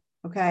now.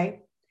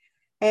 Okay.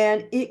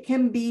 And it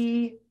can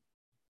be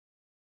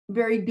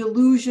very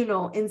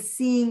delusional in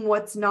seeing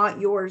what's not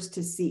yours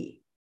to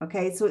see.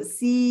 Okay. So it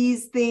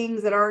sees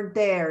things that aren't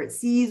there. It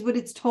sees what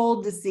it's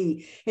told to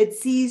see. It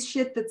sees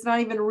shit that's not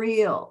even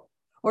real,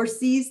 or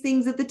sees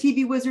things that the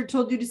TV wizard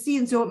told you to see.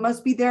 And so it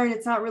must be there and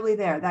it's not really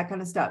there, that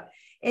kind of stuff.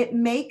 It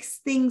makes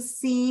things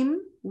seem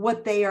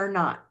what they are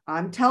not.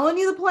 I'm telling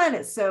you the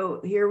planets.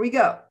 So here we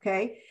go.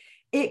 Okay.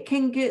 It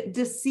can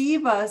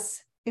deceive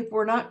us if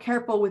we're not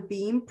careful with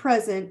being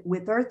present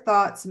with our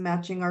thoughts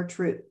matching our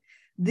truth.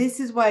 This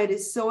is why it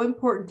is so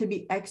important to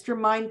be extra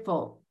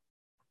mindful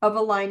of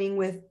aligning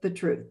with the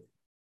truth.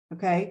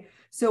 Okay.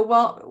 So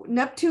while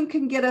Neptune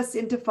can get us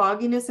into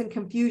fogginess and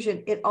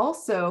confusion, it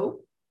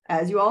also,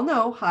 as you all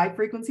know, high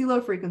frequency, low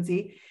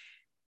frequency,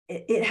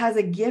 it has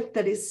a gift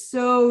that is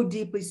so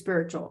deeply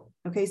spiritual.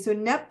 Okay. So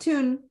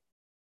Neptune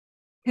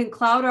can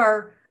cloud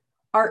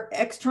our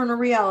external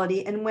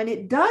reality. And when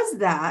it does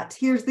that,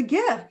 here's the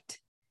gift.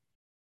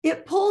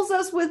 It pulls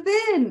us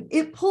within.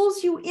 It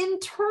pulls you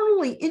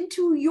internally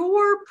into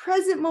your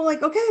present moment.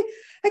 Like, okay,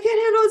 I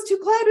can't handle it. It's too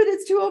clouded.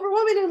 It's too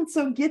overwhelming. And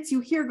so gets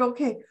you here. Go,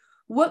 okay,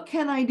 what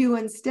can I do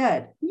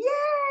instead?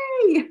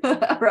 Yay!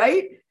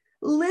 Right?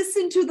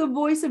 Listen to the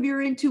voice of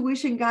your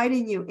intuition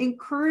guiding you,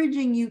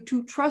 encouraging you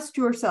to trust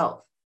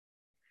yourself.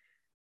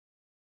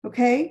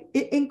 Okay?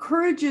 It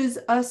encourages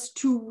us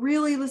to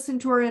really listen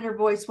to our inner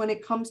voice when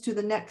it comes to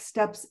the next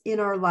steps in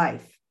our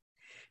life.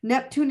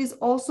 Neptune is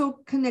also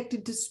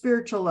connected to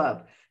spiritual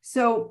love.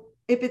 So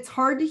if it's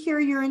hard to hear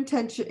your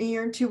intention,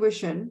 your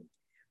intuition,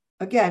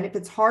 again, if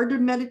it's hard to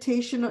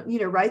meditation,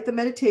 write the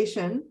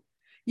meditation,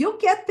 you'll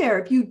get there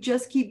if you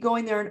just keep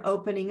going there and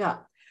opening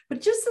up.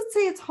 But just let's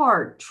say it's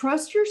hard.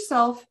 Trust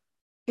yourself.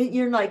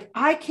 You're like,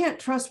 I can't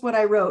trust what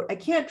I wrote. I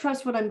can't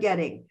trust what I'm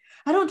getting.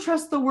 I don't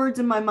trust the words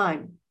in my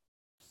mind.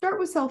 Start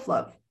with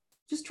self-love.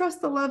 Just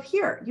trust the love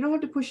here. You don't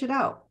have to push it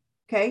out.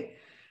 Okay.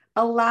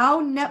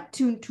 Allow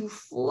Neptune to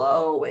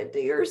flow into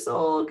your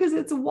soul because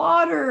it's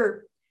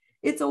water.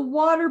 It's a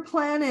water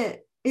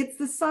planet. It's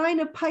the sign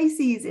of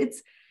Pisces.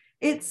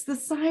 It's the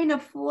sign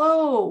of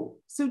flow.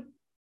 So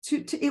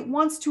it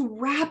wants to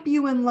wrap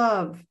you in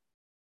love.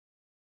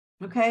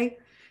 Okay.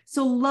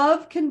 So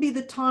love can be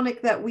the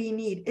tonic that we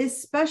need,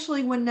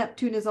 especially when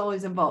Neptune is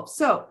always involved.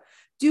 So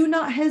do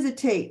not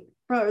hesitate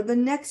for the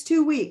next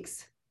 2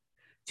 weeks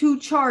to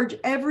charge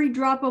every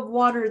drop of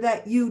water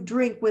that you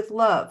drink with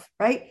love,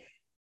 right?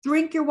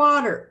 Drink your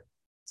water,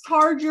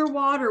 charge your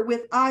water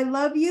with, I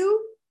love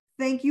you.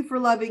 Thank you for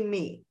loving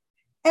me.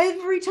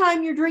 Every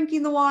time you're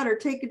drinking the water,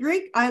 take a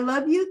drink. I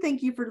love you.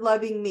 Thank you for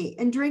loving me,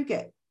 and drink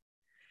it.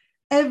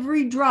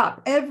 Every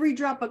drop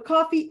of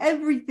coffee,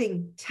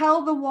 everything,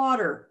 tell the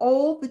water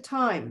all the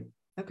time.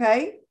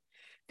 Okay.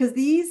 Because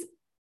these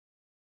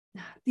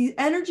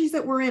energies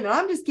that we're in, and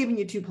I'm just giving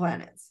you 2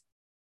 planets.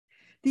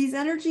 These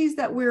energies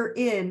that we're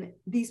in,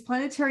 these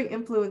planetary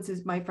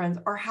influences, my friends,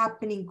 are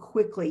happening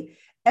quickly.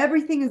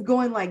 Everything is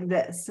going like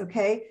this,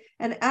 okay?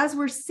 And as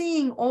we're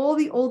seeing all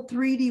the old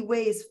 3D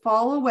ways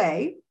fall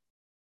away,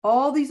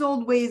 all the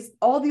old ways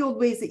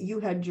that you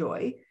had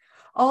joy,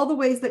 all the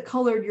ways that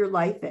colored your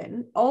life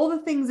in, all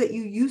the things that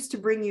you used to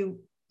bring you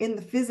in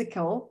the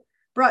physical,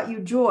 brought you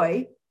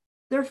joy,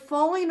 they're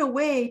falling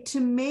away to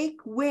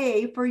make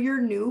way for your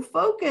new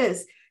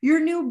focus, your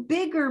new,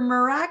 bigger,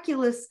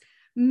 miraculous,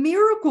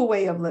 miracle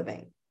way of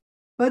living.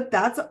 But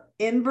that's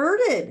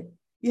inverted.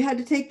 You had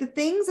to take the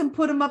things and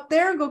put them up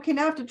there and go, okay,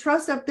 now I have to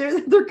trust up there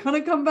that they're going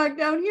to come back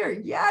down here.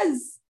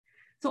 Yes.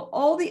 So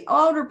all the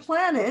outer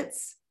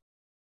planets,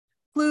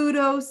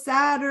 Pluto,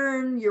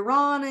 Saturn,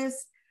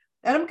 Uranus,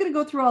 and I'm going to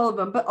go through all of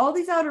them, but all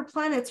these outer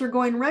planets are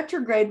going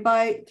retrograde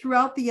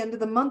throughout the end of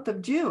the month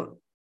of June.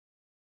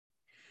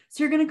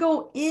 So you're going to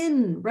go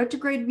in.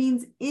 Retrograde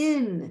means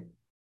in.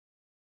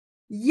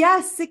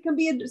 Yes, it can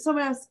be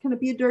someone else. Can it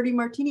be a dirty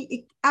martini?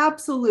 It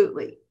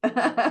absolutely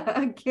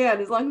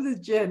can, as long as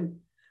it's gin.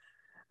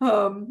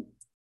 So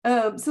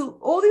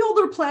all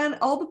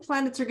the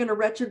planets are going to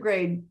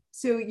retrograde.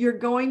 So you're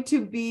going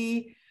to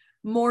be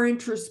more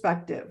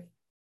introspective.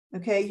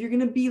 Okay. You're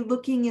going to be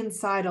looking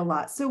inside a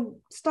lot. So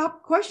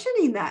stop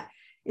questioning that.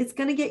 It's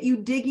going to get you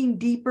digging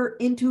deeper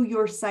into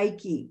your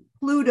psyche.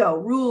 Pluto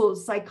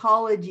rules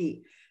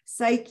psychology,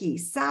 psyche,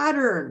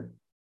 Saturn,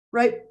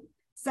 right?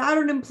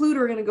 Saturn and Pluto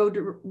are going to go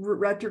to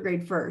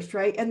retrograde first,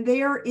 right? And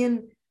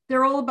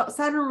they're all about,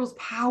 Saturn rules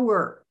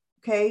power,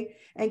 okay?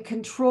 And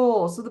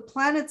control. So the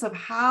planets of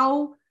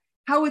how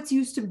it's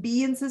used to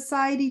be in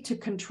society to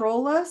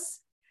control us,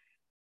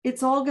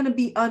 it's all going to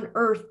be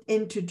unearthed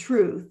into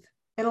truth.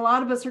 And a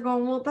lot of us are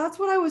going, well, that's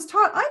what I was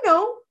taught. I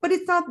know, but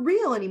it's not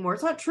real anymore.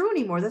 It's not true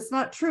anymore. That's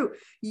not true.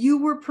 You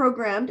were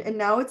programmed and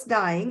now it's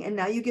dying. And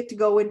now you get to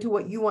go into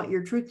what you want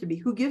your truth to be.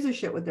 Who gives a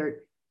shit what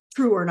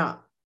true or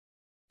not.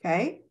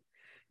 Okay.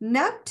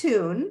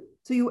 Neptune,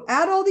 so you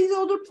add all these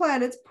older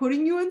planets,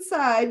 putting you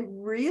inside,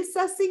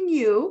 reassessing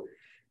you,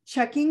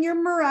 checking your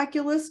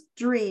miraculous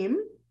dream.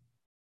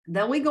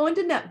 Then we go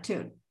into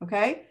Neptune.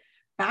 Okay.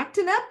 Back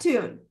to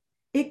Neptune.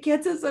 It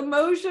gets us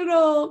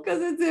emotional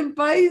because it's in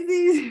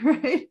Pisces,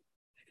 right?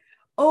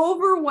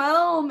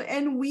 Overwhelm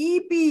and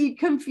weepy,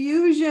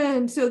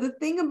 confusion. So the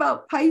thing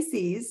about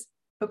Pisces,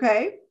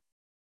 okay,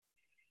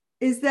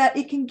 is that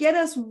it can get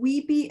us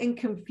weepy and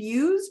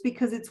confused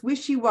because it's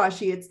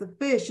wishy-washy. It's the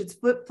fish, it's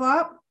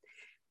flip-flop,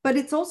 but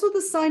it's also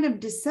the sign of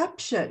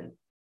deception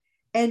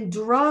and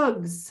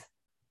drugs,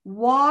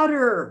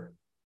 water,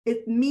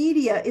 it's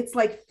media, it's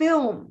like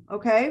film,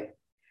 okay?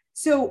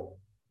 So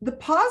the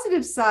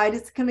positive side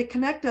is going to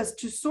connect us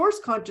to source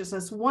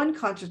consciousness, one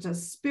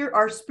consciousness, spirit,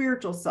 our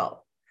spiritual self,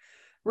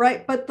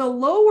 right? But the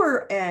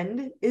lower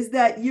end is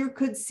that you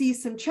could see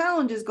some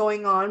challenges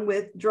going on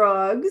with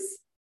drugs,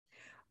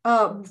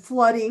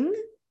 flooding,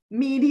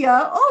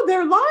 media. Oh,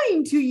 they're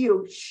lying to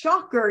you.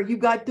 Shocker, you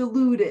got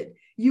deluded.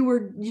 They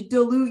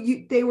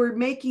were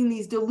making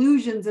these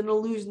delusions and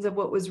illusions of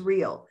what was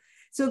real.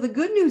 So the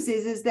good news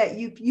is that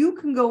you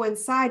can go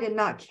inside and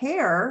not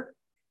care.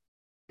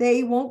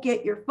 They won't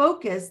get your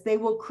focus. They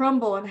will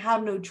crumble and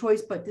have no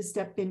choice but to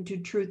step into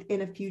truth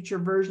in a future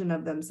version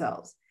of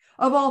themselves,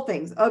 of all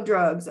things, of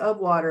drugs, of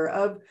water,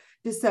 of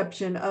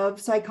deception, of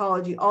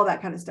psychology, all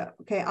that kind of stuff.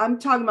 Okay. I'm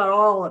talking about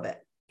all of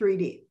it,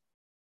 3D.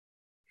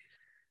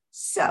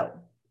 So,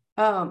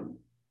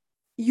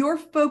 your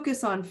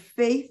focus on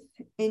faith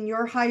in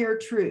your higher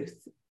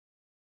truth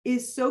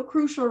is so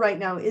crucial right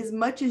now, as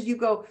much as you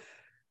go,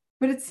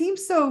 but it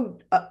seems so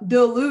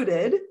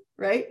diluted,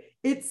 right?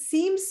 It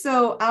seems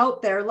so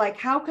out there, like,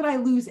 how could I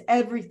lose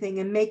everything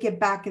and make it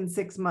back in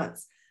 6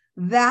 months?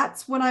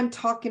 That's when I'm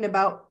talking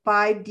about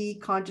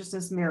 5D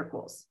consciousness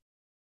miracles.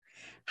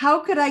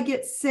 How could I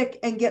get sick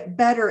and get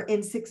better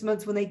in 6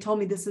 months when they told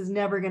me this is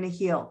never going to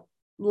heal?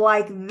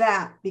 Like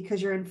that,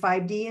 because you're in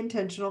 5D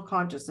intentional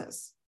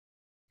consciousness.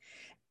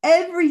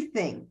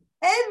 Everything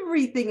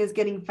is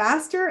getting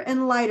faster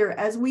and lighter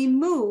as we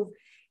move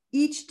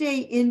each day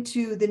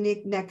into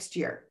the next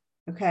year.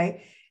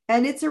 Okay.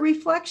 And it's a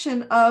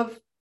reflection of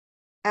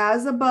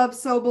as above,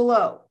 so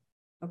below.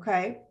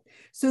 Okay.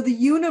 So the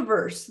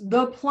universe,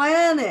 the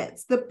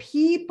planets, the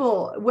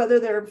people,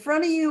 whether they're in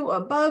front of you,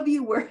 above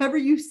you, wherever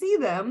you see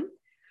them,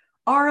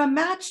 are a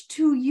match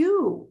to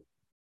you.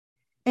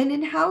 And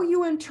in how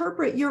you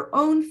interpret your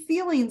own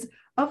feelings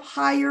of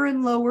higher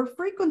and lower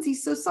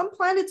frequencies. So some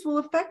planets will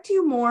affect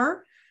you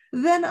more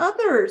than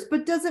others,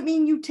 but doesn't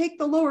mean you take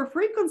the lower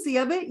frequency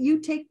of it. You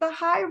take the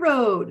high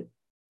road,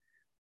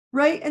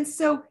 right? And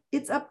so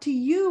it's up to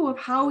you of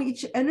how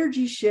each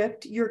energy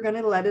shift, you're going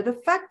to let it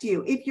affect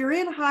you. If you're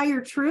in higher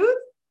truth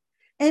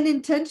and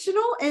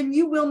intentional and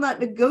you will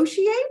not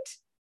negotiate,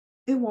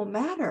 it won't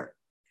matter.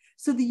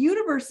 So the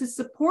universe is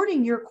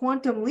supporting your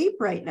quantum leap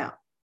right now.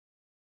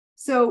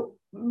 So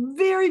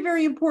very,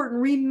 very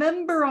important.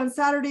 Remember on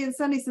Saturday and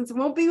Sunday, since it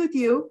won't be with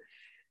you,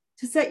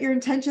 to set your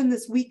intention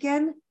this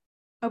weekend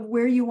of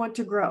where you want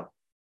to grow.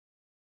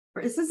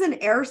 This is an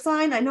air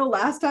sign. I know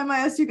last time I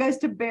asked you guys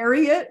to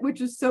bury it, which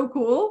is so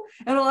cool,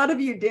 and a lot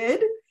of you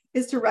did,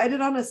 is to write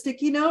it on a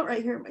sticky note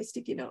right here in my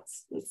sticky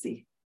notes. Let's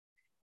see.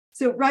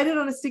 So write it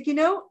on a sticky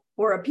note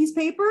or a piece of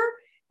paper,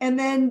 and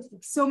then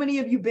so many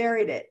of you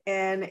buried it,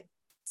 and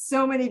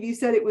so many of you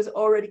said it was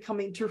already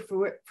coming to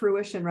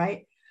fruition,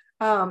 right?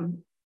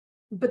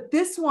 But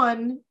this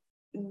one,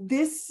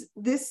 this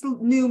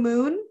new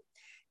moon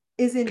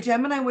is in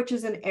Gemini, which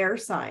is an air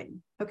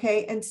sign.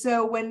 Okay. And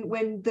so when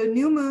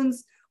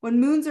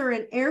moons are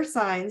in air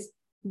signs,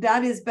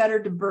 that is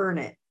better to burn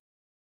it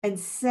and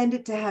send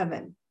it to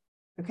heaven.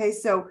 Okay.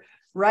 So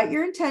write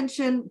your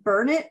intention,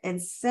 burn it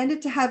and send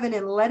it to heaven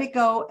and let it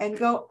go and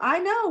go. I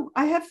know,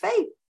 I have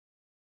faith.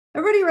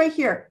 Everybody right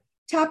here,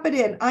 tap it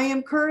in. I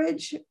am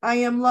courage. I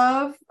am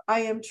love. I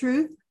am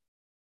truth.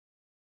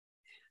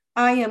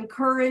 I am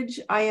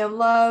courage, I am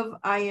love,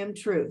 I am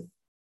truth.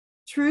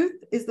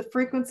 Truth is the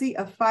frequency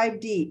of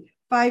 5D.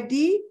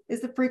 5D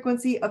is the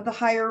frequency of the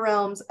higher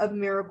realms of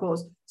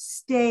miracles.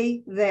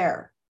 Stay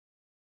there.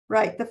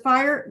 Right.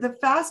 The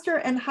faster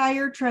and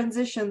higher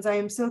transitions. I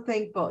am so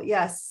thankful.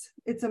 Yes,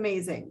 it's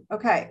amazing.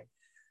 Okay.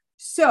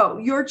 So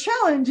your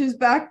challenge is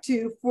back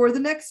to, for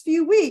the next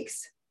few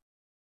weeks,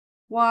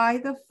 why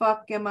the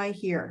fuck am I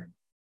here?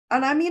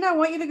 And I mean, I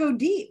want you to go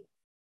deep.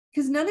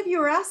 Because none of you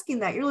are asking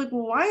that. You're like,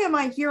 well, why am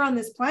I here on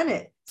this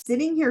planet?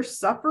 Sitting here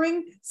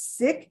suffering,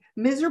 sick,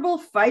 miserable,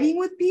 fighting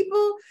with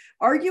people,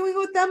 arguing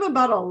with them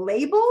about a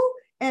label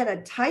and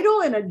a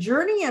title and a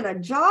journey and a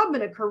job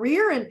and a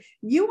career. And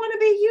you want to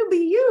be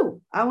you.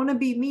 I want to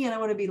be me, and I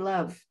want to be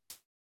love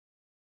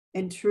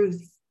and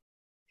truth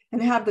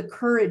and have the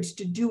courage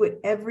to do it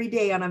every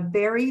day on a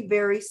very,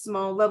 very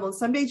small level. And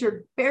some days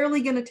you're barely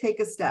going to take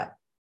a step.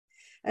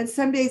 And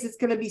some days it's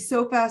going to be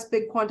so fast,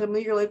 big quantum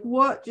leap, you're like,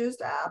 what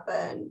just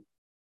happened?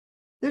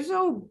 There's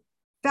no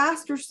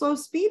fast or slow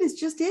speed. It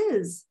just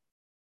is.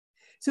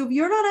 So if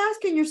you're not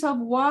asking yourself,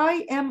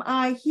 why am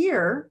I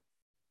here?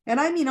 And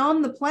I mean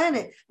on the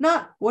planet,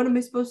 not what am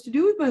I supposed to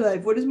do with my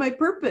life? What is my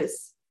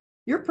purpose?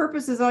 Your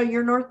purpose is on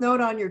your North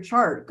Node on your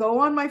chart. Go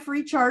on my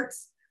free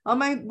charts on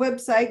my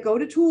website, go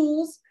to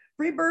tools,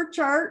 free birth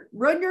chart,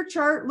 run your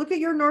chart, look at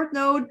your North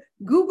Node,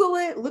 Google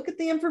it, look at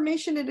the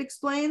information it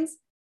explains.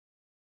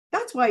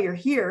 That's why you're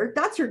here.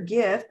 That's your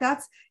gift.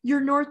 That's your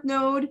North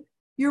Node,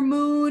 your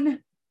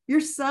moon,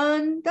 your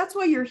sun. That's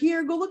why you're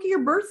here. Go look at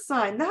your birth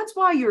sign. That's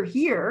why you're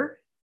here.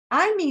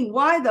 I mean,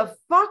 why the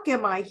fuck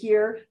am I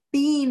here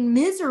being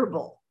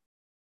miserable,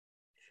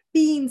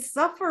 being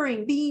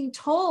suffering, being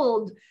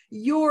told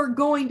you're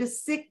going to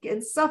sick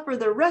and suffer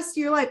the rest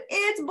of your life?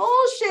 It's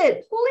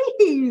bullshit.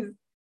 Please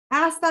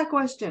ask that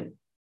question.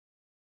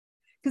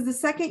 Because the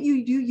second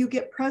you do, you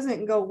get present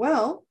and go,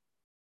 well,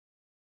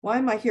 why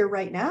am I here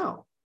right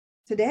now?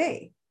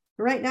 Today.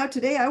 Right now,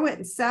 today, I went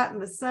and sat in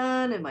the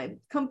sun in my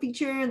comfy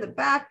chair in the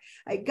back.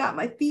 I got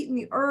my feet in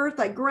the earth.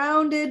 I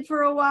grounded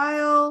for a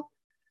while.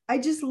 I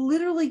just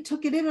literally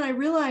took it in and I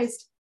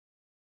realized,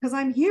 because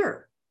I'm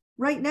here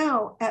right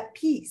now at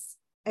peace.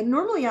 And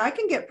normally I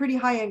can get pretty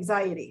high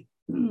anxiety,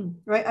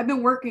 right? I've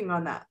been working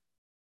on that.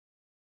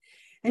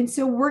 And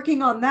so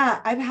working on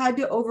that, I've had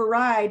to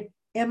override,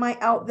 am I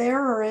out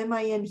there or am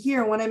I in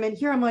here? When I'm in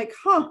here, I'm like,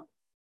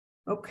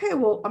 okay,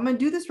 well, I'm going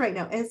to do this right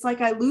now. And it's like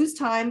I lose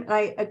time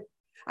and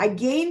I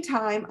gain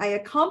time. I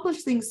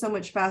accomplish things so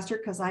much faster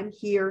because I'm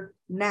here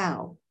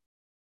now.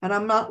 And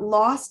I'm not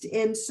lost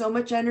in so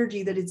much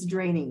energy that it's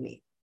draining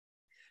me.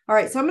 All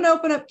right, so I'm going to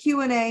open up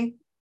Q&A.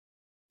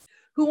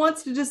 Who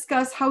wants to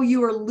discuss how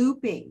you are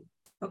looping,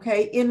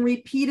 okay, in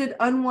repeated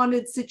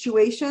unwanted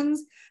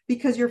situations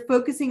because you're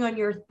focusing on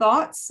your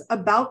thoughts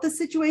about the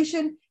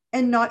situation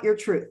and not your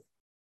truth?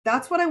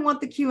 That's what I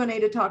want the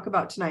Q&A to talk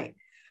about tonight,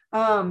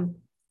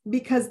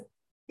 because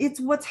it's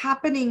what's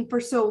happening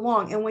for so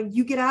long. And when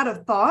you get out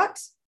of thought,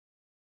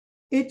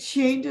 it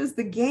changes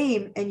the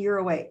game and you're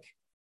awake.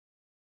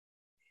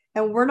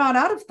 And we're not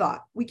out of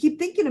thought. We keep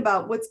thinking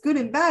about what's good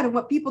and bad and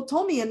what people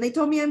told me, and they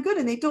told me I'm good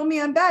and they told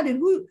me I'm bad. And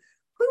who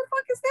the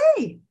fuck is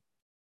they?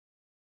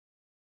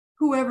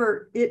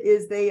 Whoever it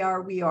is, they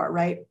are, we are,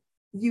 right?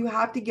 You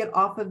have to get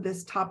off of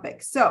this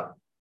topic. So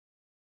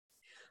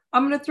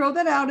I'm going to throw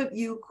that out at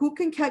you. Who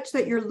can catch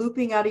that you're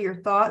looping out of your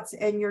thoughts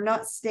and you're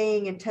not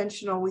staying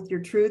intentional with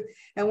your truth?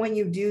 And when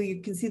you do,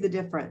 you can see the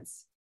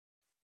difference.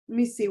 Let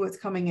me see what's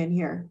coming in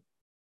here.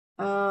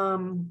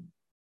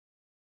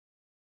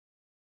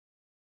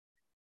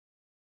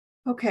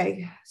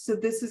 Okay, so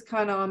this is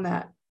kind of on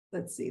that.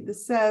 Let's see.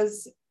 This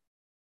says,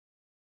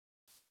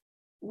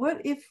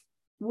 what if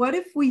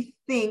we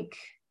think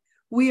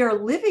we are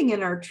living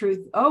in our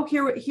truth? Oh,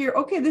 here.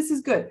 Okay, this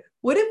is good.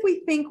 What if we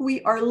think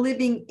we are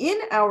living in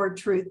our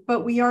truth,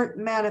 but we aren't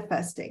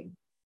manifesting?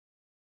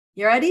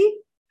 You ready?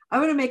 I'm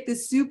going to make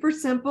this super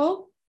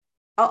simple.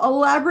 I'll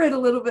elaborate a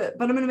little bit,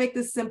 but I'm going to make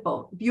this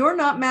simple. If you're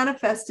not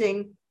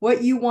manifesting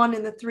what you want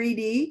in the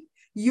 3D,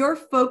 you're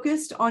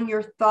focused on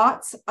your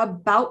thoughts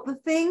about the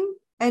thing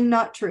and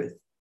not truth.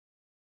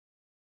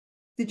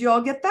 Did you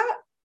all get that?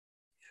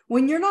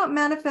 When you're not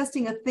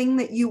manifesting a thing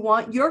that you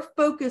want, you're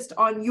focused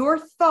on your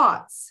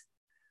thoughts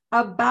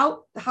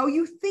about how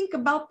you think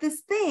about this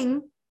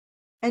thing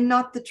and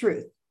not the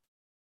truth.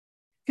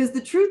 Because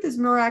the truth is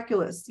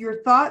miraculous.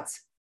 Your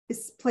thoughts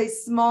play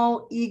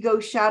small ego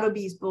shadow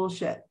beast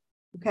bullshit.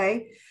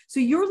 Okay. So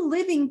you're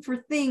living for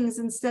things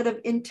instead of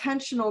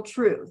intentional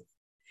truth.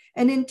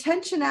 And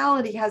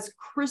intentionality has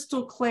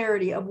crystal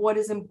clarity of what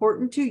is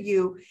important to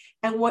you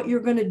and what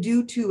you're going to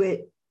do to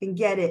it and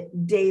get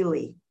it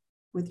daily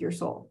with your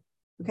soul.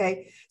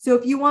 Okay. So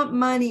if you want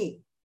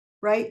money,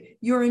 right,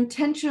 you're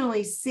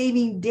intentionally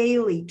saving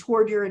daily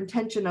toward your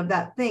intention of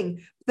that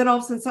thing. Then all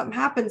of a sudden something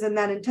happens and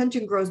that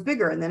intention grows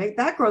bigger, and then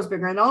that grows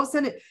bigger. And all of a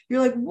sudden you're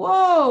like,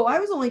 whoa, I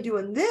was only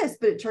doing this,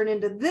 but it turned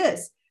into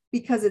this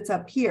because it's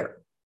up here.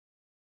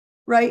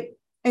 Right.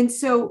 And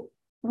so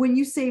when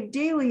you save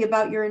daily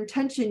about your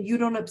intention, you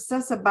don't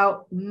obsess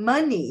about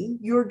money.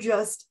 You're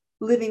just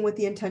living with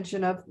the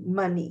intention of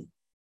money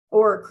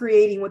or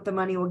creating what the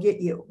money will get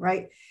you,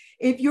 right?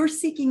 If you're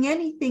seeking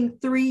anything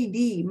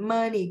 3D,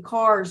 money,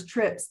 cars,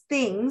 trips,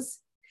 things,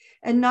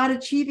 and not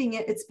achieving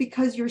it, it's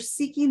because you're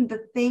seeking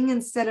the thing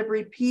instead of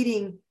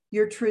repeating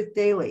your truth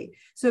daily.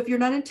 So if you're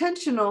not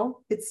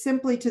intentional, it's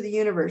simply to the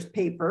universe.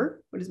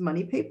 Paper. What is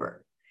money?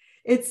 Paper.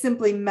 It's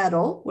simply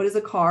metal. What is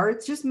a car?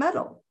 It's just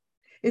metal.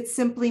 It's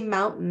simply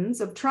mountains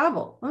of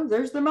travel. Oh,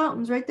 there's the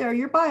mountains right there.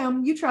 You're by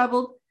them. You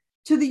traveled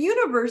to the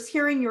universe,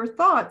 hearing your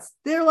thoughts.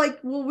 They're like,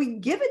 well, we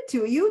give it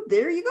to you.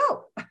 There you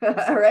go.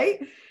 All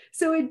right.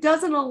 So it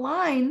doesn't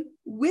align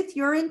with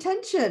your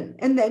intention.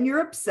 And then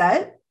you're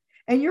upset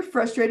and you're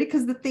frustrated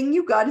because the thing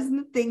you got isn't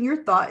the thing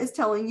your thought is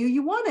telling you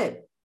you wanted.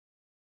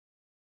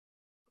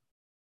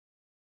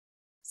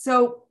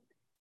 So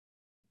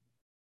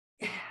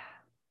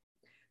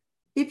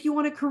if you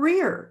want a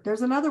career,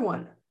 there's another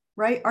one.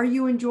 Right? Are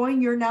you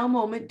enjoying your now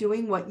moment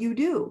doing what you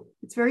do?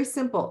 It's very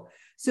simple.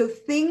 So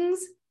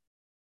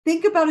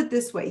think about it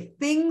this way: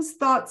 things,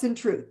 thoughts, and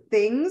truth.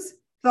 Things,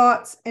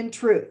 thoughts, and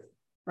truth,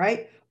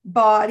 right?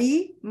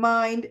 Body,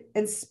 mind,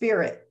 and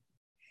spirit.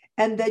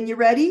 And then you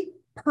ready?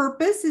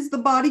 Purpose is the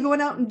body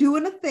going out and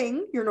doing a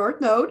thing, your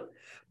north node.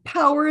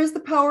 Power is the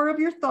power of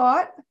your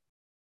thought.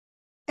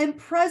 And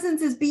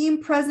presence is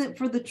being present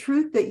for the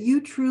truth that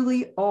you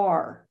truly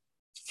are,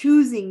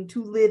 choosing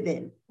to live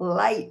in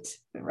light,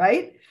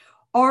 right?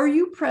 Are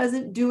you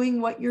present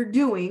doing what you're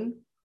doing,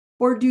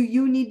 or do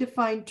you need to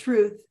find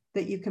truth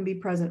that you can be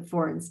present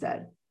for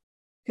instead?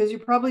 Because you're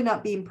probably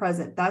not being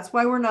present. That's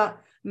why we're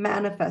not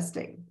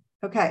manifesting.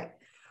 Okay.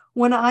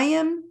 When I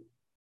am,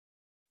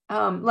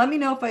 let me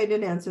know if I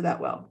didn't answer that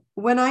well.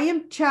 When I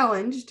am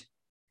challenged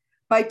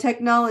by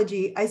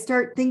technology, I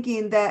start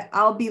thinking that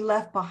I'll be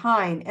left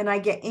behind and I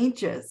get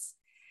anxious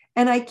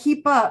and I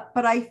keep up,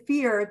 but I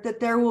fear that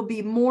there will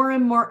be more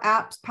and more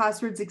apps,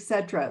 passwords,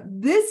 etc.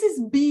 This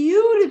is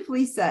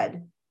beautifully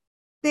said.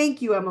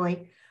 Thank you,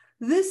 Emily.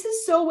 This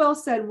is so well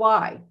said.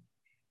 Why?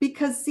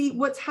 Because see,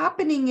 what's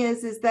happening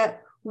is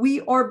that we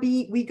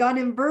got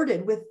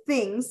inverted with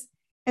things.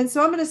 And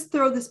so I'm going to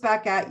throw this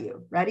back at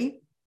you.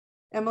 Ready,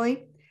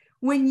 Emily?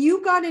 When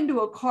you got into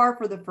a car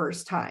for the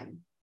first time,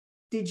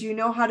 did you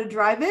know how to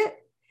drive it?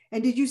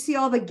 And did you see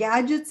all the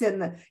gadgets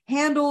and the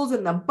handles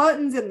and the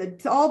buttons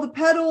and all the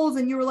pedals?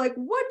 And you were like,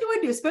 what do I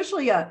do?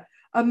 Especially a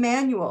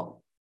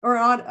manual or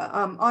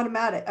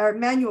automatic or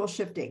manual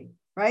shifting,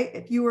 right?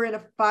 If you were in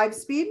a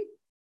 5-speed,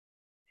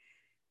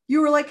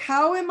 you were like,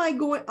 how am I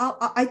going?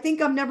 I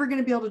think I'm never going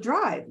to be able to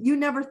drive. You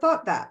never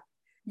thought that.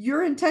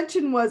 Your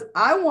intention was,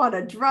 I want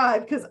to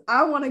drive because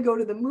I want to go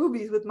to the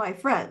movies with my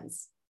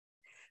friends.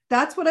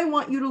 That's what I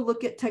want you to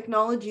look at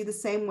technology the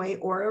same way,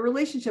 or a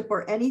relationship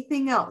or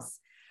anything else.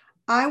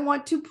 I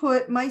want to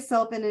put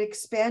myself in an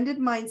expanded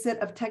mindset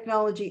of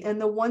technology,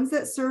 and the ones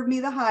that serve me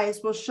the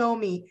highest will show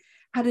me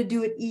how to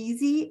do it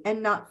easy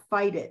and not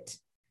fight it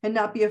and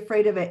not be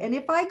afraid of it. And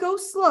if I go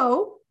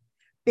slow,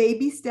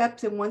 baby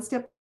steps and one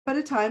step at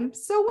a time,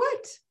 so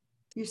what?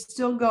 You're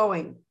still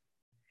going.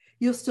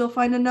 You'll still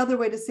find another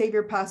way to save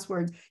your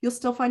passwords. You'll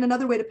still find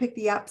another way to pick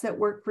the apps that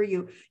work for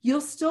you. You'll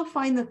still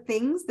find the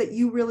things that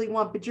you really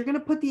want, but you're going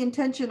to put the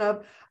intention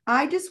of,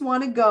 I just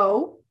want to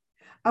go.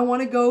 I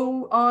want to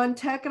go on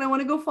tech and I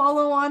want to go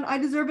follow on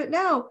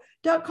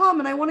IDeserveItNow.com.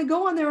 And I want to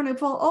go on there and I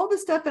follow all the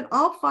stuff and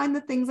I'll find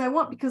the things I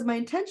want because my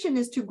intention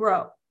is to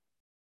grow.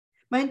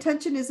 My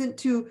intention isn't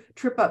to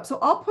trip up. So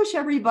I'll push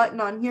every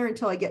button on here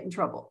until I get in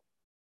trouble.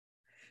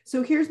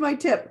 So here's my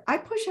tip. I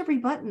push every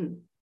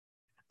button.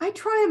 I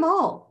try them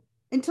all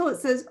until it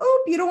says,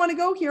 oh, you don't want to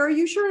go here. Are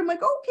you sure? I'm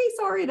like, okay,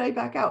 sorry. And I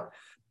back out.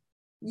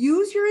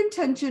 Use your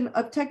intention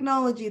of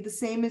technology the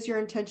same as your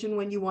intention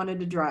when you wanted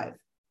to drive.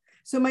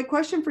 So my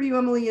question for you,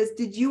 Emily, is,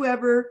 did you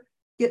ever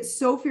get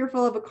so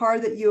fearful of a car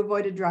that you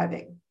avoided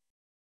driving?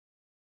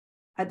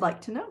 I'd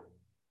like to know.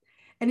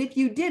 And if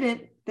you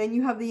didn't, then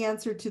you have the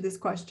answer to this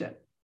question.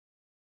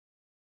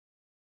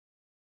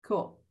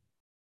 Cool.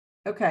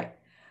 Okay.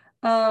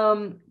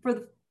 All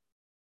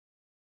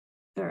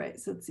right,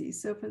 so let's see.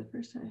 So for the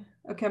first time,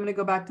 okay, I'm going to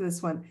go back to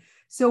this one.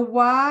 So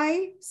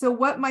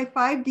what my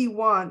 5D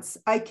wants,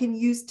 I can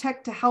use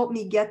tech to help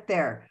me get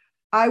there.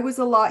 I was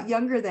a lot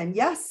younger then.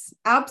 Yes,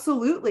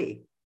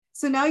 absolutely.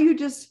 So now you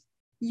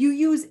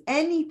use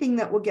anything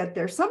that will get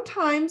there.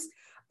 Sometimes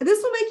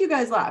this will make you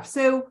guys laugh.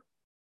 So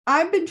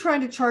I've been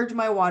trying to charge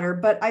my water,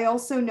 but I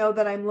also know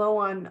that I'm low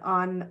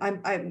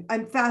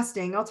I'm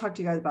fasting. I'll talk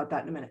to you guys about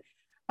that in a minute.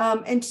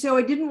 And so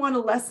I didn't want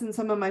to lessen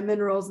some of my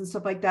minerals and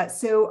stuff like that.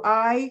 So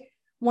I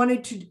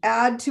wanted to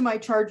add to my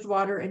charged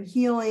water and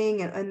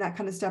healing and that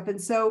kind of stuff. And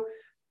so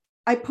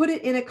I put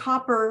it in a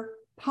copper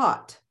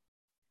pot.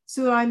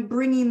 So I'm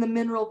bringing the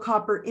mineral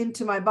copper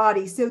into my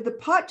body. So the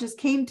pot just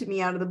came to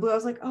me out of the blue. I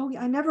was like, oh,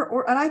 I never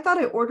ordered, and I thought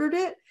I ordered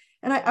it.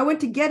 And I went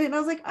to get it and I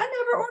was like, I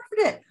never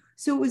ordered it.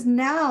 So it was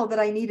now that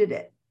I needed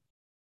it.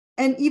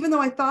 And even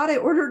though I thought I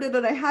ordered it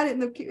and I had it,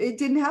 it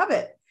didn't have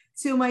it.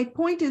 So my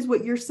point is,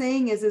 what you're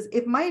saying is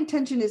if my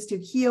intention is to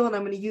heal and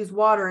I'm going to use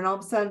water, and all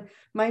of a sudden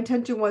my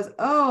intention was,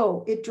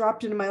 oh, it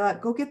dropped into my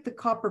lap, go get the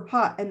copper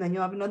pot and then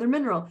you'll have another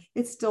mineral.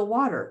 It's still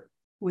water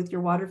with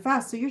your water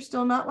fast. So you're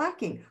still not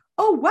lacking.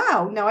 Oh,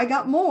 wow. Now I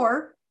got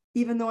more,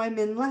 even though I'm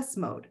in less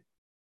mode.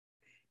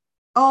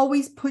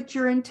 Always put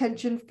your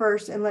intention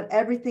first and let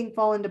everything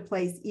fall into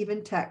place,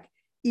 even tech,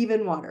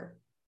 even water.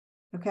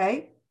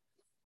 Okay.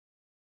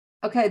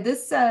 Okay,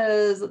 this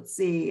says, let's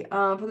see,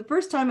 for the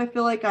first time, I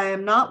feel like I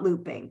am not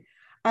looping.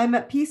 I'm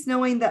at peace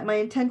knowing that my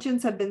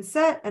intentions have been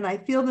set and I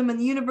feel them in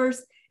the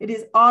universe. It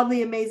is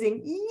oddly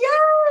amazing.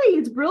 Yay!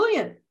 It's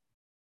brilliant.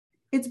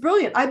 It's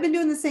brilliant. I've been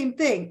doing the same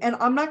thing. And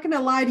I'm not going to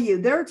lie to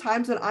you. There are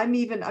times when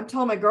I'm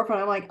telling my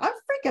girlfriend, I'm like, I'm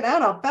freaking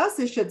out how fast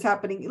this shit's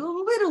happening.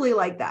 Literally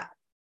like that.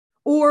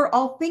 Or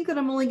I'll think that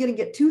I'm only going to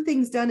get 2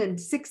 things done and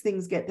 6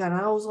 things get done.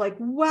 And I was like,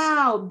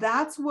 wow,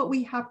 that's what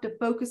we have to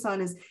focus on,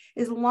 is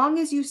as long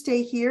as you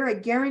stay here, I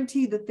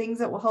guarantee the things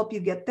that will help you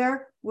get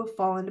there will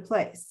fall into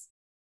place.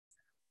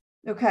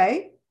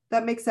 Okay,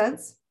 that makes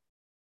sense.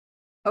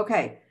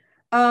 Okay.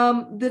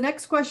 The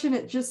next question,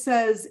 it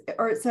says,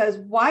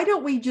 why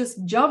don't we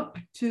just jump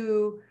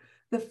to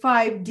the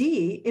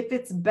 5D if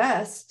it's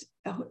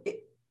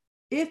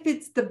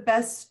the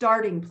best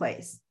starting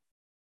place?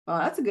 Well,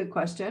 that's a good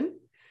question.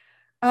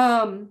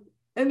 And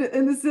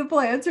the simple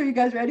answer, you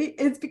guys ready?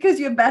 It's because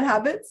you have bad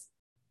habits.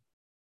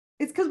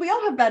 It's because we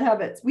all have bad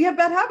habits. We have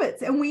bad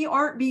habits and we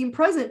aren't being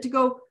present to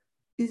go,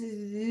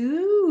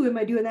 ooh, am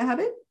I doing that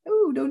habit?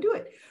 Oh, don't do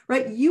it,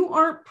 right? You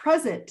aren't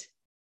present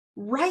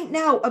right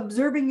now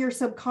observing your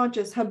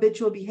subconscious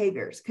habitual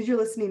behaviors because you're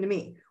listening to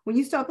me. When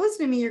you stop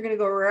listening to me, you're going to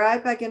go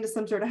right back into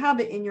some sort of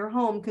habit in your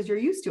home because you're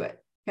used to it.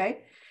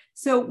 Okay.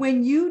 So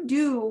when you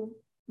do,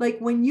 like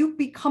when you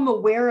become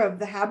aware of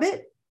the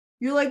habit,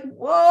 you're like,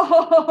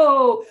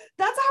 whoa,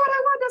 that's how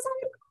I want. That's how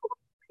I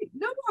want.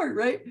 No more.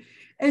 Right.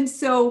 And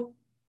so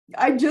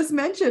I just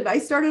mentioned I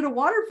started a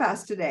water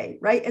fast today.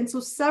 Right. And so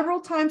several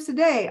times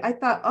today, I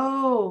thought,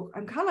 oh, I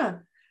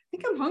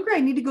think I'm hungry.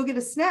 I need to go get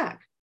a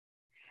snack.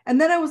 And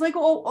then I was like,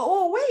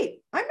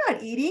 wait, I'm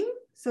not eating.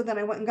 So then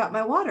I went and got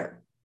my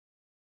water,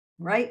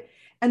 right?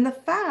 And the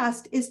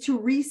fast is to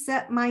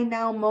reset my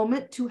now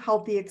moment to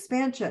healthy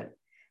expansion.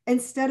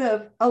 Instead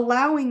of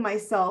allowing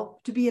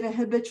myself to be in a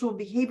habitual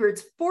behavior,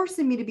 it's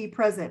forcing me to be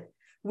present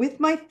with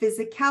my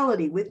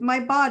physicality, with my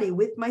body,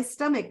 with my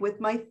stomach,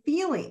 with my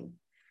feeling,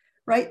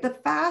 right? The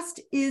fast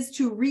is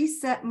to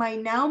reset my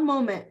now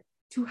moment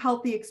to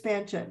healthy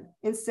expansion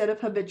instead of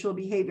habitual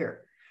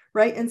behavior,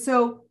 right? And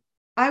so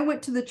I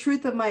went to the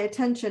truth of my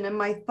attention and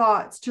my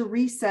thoughts to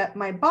reset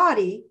my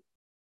body.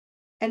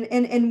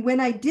 And when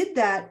I did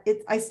that,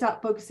 I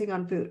stopped focusing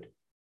on food.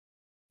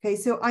 Okay,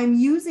 so I'm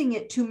using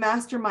it to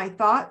master my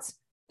thoughts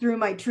through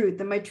my truth.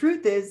 And my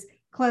truth is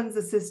cleanse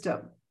the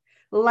system,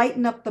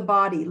 lighten up the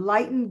body,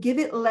 give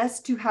it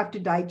less to have to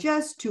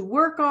digest, to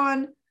work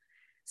on,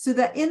 so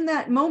that in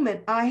that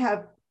moment,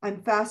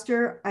 I'm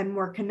faster, I'm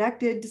more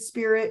connected to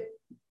spirit.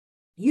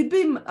 You'd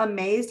be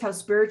amazed how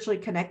spiritually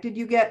connected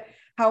you get,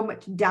 how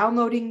much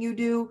downloading you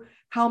do,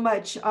 how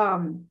much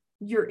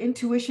your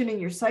intuition and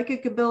your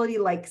psychic ability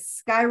like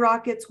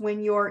skyrockets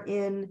when you're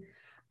in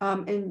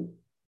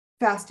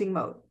fasting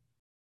mode,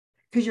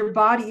 because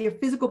your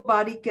physical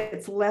body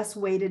gets less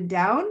weighted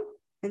down,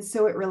 and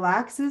so it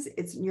relaxes.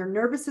 Your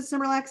nervous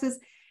system relaxes,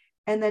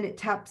 and then it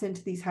taps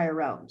into these higher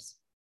realms.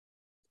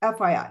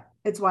 FYI,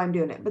 it's why I'm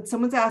doing it. But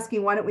someone's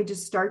asking, why don't we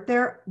just start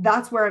there?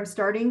 That's where I'm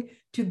starting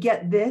to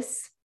get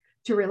this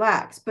to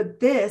relax. But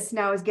this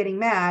now is getting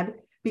mad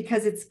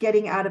because it's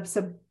getting out of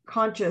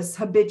subconscious,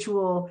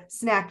 habitual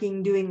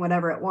snacking, doing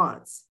whatever it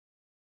wants.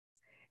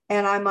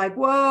 And I'm like,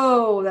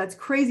 whoa, that's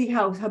crazy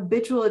how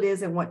habitual it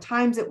is and what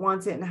times it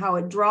wants it and how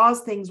it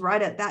draws things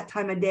right at that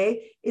time of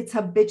day. It's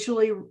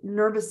habitually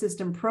nervous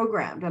system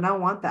programmed. And I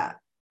want that.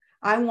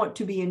 I want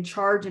to be in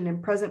charge and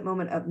in present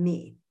moment of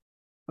me.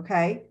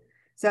 Okay.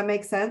 Does that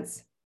make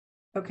sense?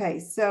 Okay.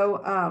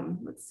 So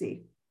let's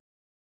see.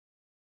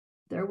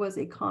 There was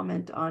a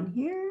comment on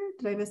here.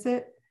 Did I miss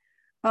it?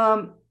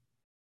 I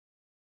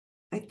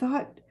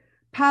thought,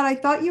 Pat, I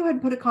thought you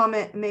had put a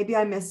comment. Maybe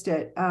I missed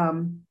it.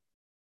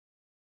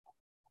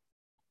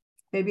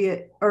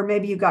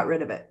 Maybe you got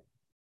rid of it.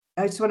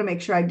 I just want to make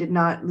sure I did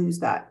not lose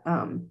that.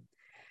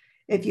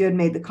 If you had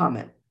made the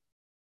comment,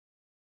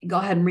 go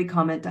ahead and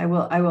re-comment. I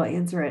will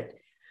answer it.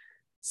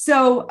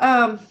 So,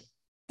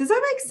 does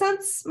that make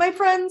sense, my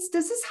friends?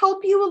 Does this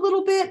help you a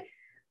little bit?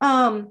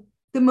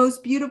 The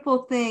most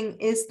beautiful thing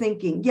is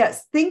thinking.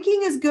 Yes,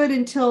 thinking is good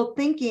until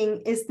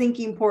thinking is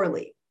thinking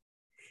poorly.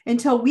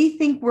 Until we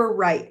think we're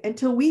right,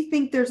 until we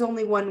think there's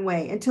only one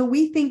way, until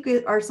we think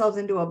ourselves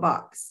into a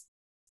box.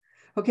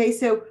 Okay,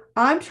 so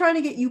I'm trying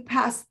to get you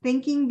past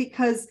thinking,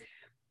 because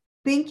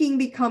thinking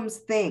becomes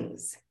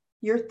things.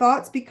 Your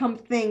thoughts become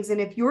things. And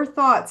if your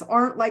thoughts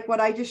aren't like what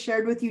I just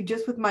shared with you,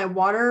 just with my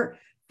water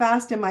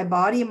fast in my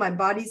body, and my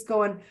body's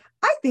going,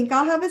 I think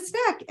I'll have a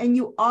snack. And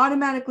you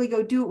automatically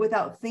go do it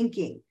without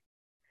thinking,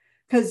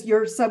 because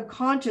your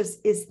subconscious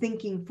is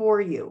thinking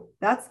for you.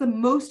 That's the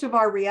most of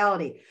our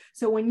reality.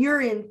 So when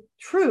you're in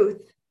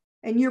truth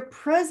and you're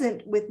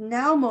present with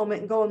now moment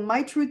and going,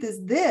 my truth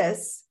is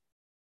this,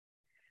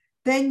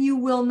 then you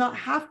will not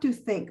have to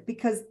think,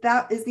 because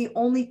that is the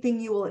only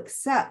thing you will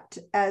accept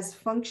as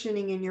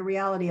functioning in your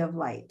reality of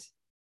light.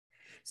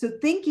 So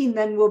thinking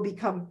then will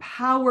become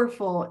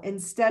powerful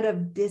instead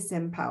of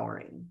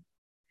disempowering.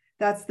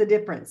 That's the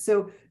difference.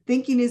 So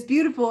thinking is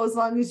beautiful as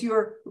long as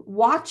you're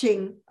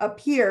watching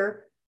up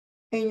here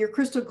and you're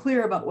crystal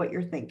clear about what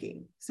you're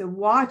thinking. So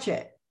watch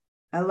it.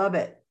 I love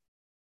it.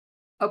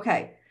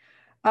 Okay.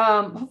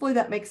 Hopefully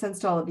that makes sense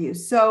to all of you.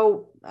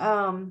 So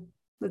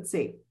let's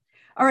see.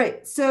 All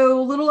right.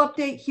 So little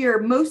update here.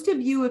 Most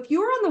of you, if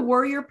you are on the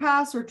Warrior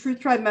Pass or Truth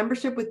Tribe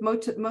membership, with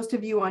most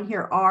of you on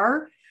here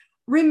are,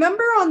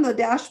 remember on the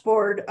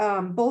dashboard,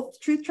 both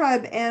Truth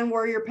Tribe and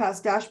Warrior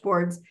Pass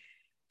dashboards,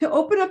 to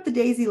open up the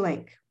Daisy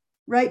link,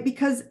 right?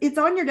 Because it's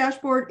on your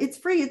dashboard. It's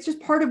free. It's just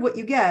part of what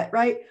you get,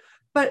 right?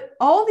 But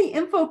all the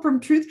info from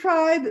Truth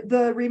Tribe,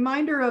 the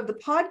reminder of the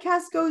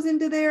podcast goes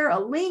into there, a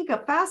link, a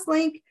fast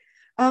link.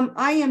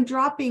 I am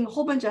dropping a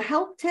whole bunch of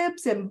health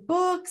tips and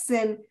books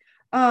and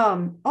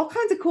all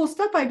kinds of cool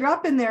stuff I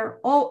drop in there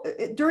all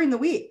during the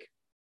week,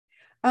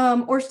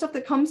 or stuff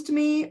that comes to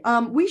me.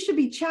 We should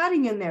be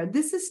chatting in there.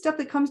 This is stuff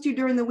that comes to you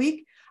during the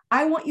week.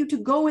 I want you to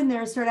go in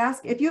there and start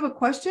asking. If you have a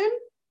question,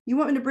 You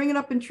want me to bring it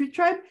up in Truth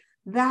Tribe?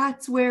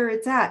 That's where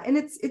it's at. And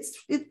it's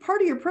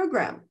part of your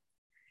program.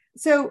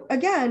 So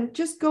again,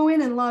 just go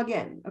in and log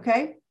in.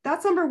 Okay.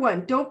 That's number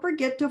one. Don't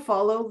forget to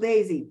follow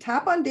Daisy.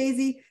 Tap on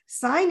Daisy,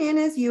 sign in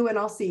as you, and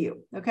I'll see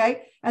you.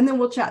 Okay. And then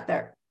we'll chat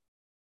there.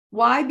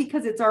 Why?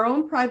 Because it's our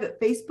own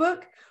private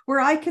Facebook where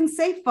I can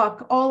say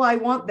fuck all I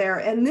want there.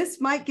 And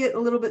this might get a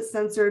little bit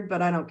censored,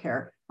 but I don't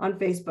care on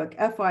Facebook,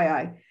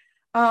 FYI.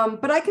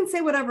 But I can say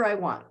whatever I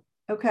want.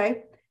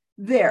 Okay.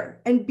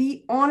 There, and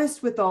be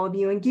honest with all of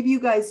you and give you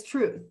guys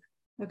truth.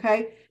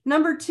 Okay.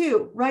 Number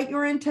two, write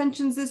your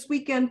intentions this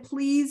weekend.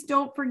 Please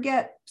don't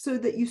forget, so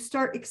that you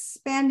start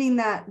expanding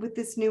that with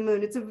this new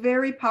moon. It's a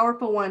very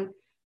powerful one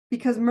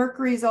because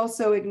Mercury is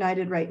also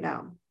ignited right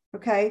now.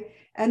 Okay.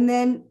 And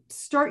then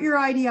start your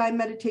IDI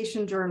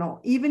meditation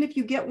journal. Even if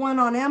you get one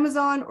on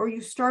Amazon or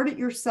you start it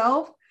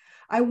yourself,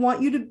 I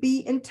want you to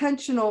be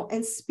intentional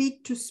and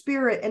speak to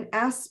spirit and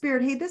ask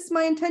spirit, hey, this is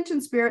my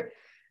intention, spirit.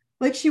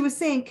 Like she was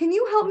saying, can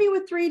you help me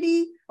with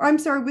 3D, or I'm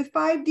sorry, with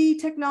 5D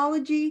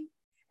technology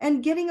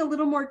and getting a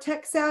little more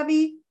tech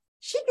savvy?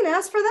 She can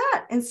ask for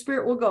that and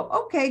spirit will go,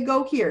 okay,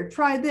 go here,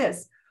 try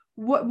this.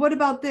 What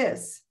about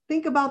this?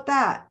 Think about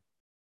that.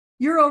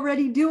 You're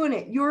already doing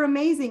it. You're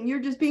amazing. You're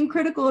just being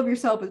critical of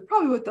yourself is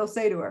probably what they'll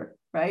say to her,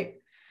 right?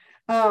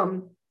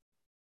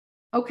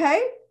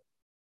 Okay.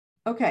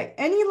 Okay.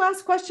 Any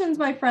last questions,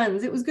 my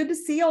friends? It was good to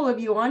see all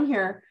of you on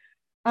here.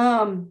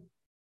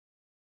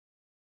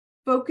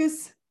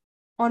 Focus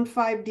on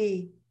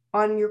 5D,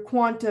 on your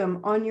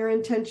quantum, on your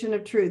intention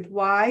of truth.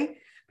 Why?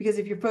 Because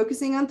if you're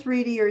focusing on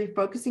 3D or you're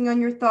focusing on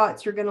your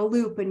thoughts, you're going to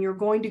loop and you're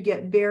going to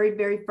get very,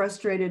 very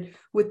frustrated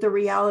with the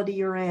reality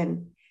you're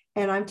in.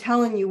 And I'm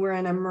telling you, we're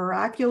in a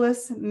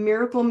miraculous,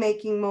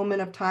 miracle-making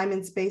moment of time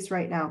and space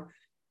right now.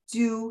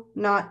 Do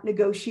not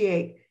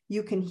negotiate.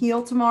 You can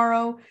heal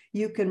tomorrow.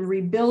 You can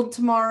rebuild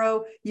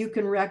tomorrow. You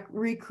can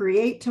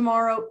recreate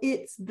tomorrow.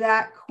 It's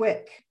that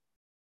quick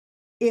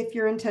if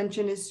your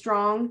intention is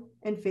strong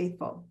and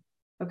faithful.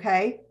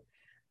 Okay?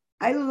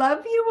 I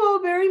love you all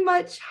very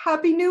much.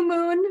 Happy new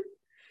moon.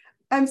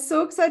 I'm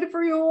so excited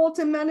for you all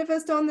to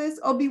manifest on this.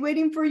 I'll be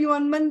waiting for you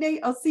on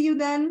Monday. I'll see you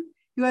then.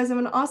 You guys have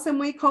an awesome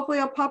week. Hopefully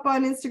I'll pop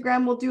on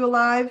Instagram. We'll do a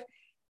live,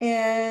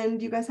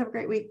 and you guys have a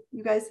great week.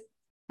 You guys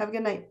have a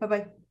good night.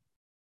 Bye-bye.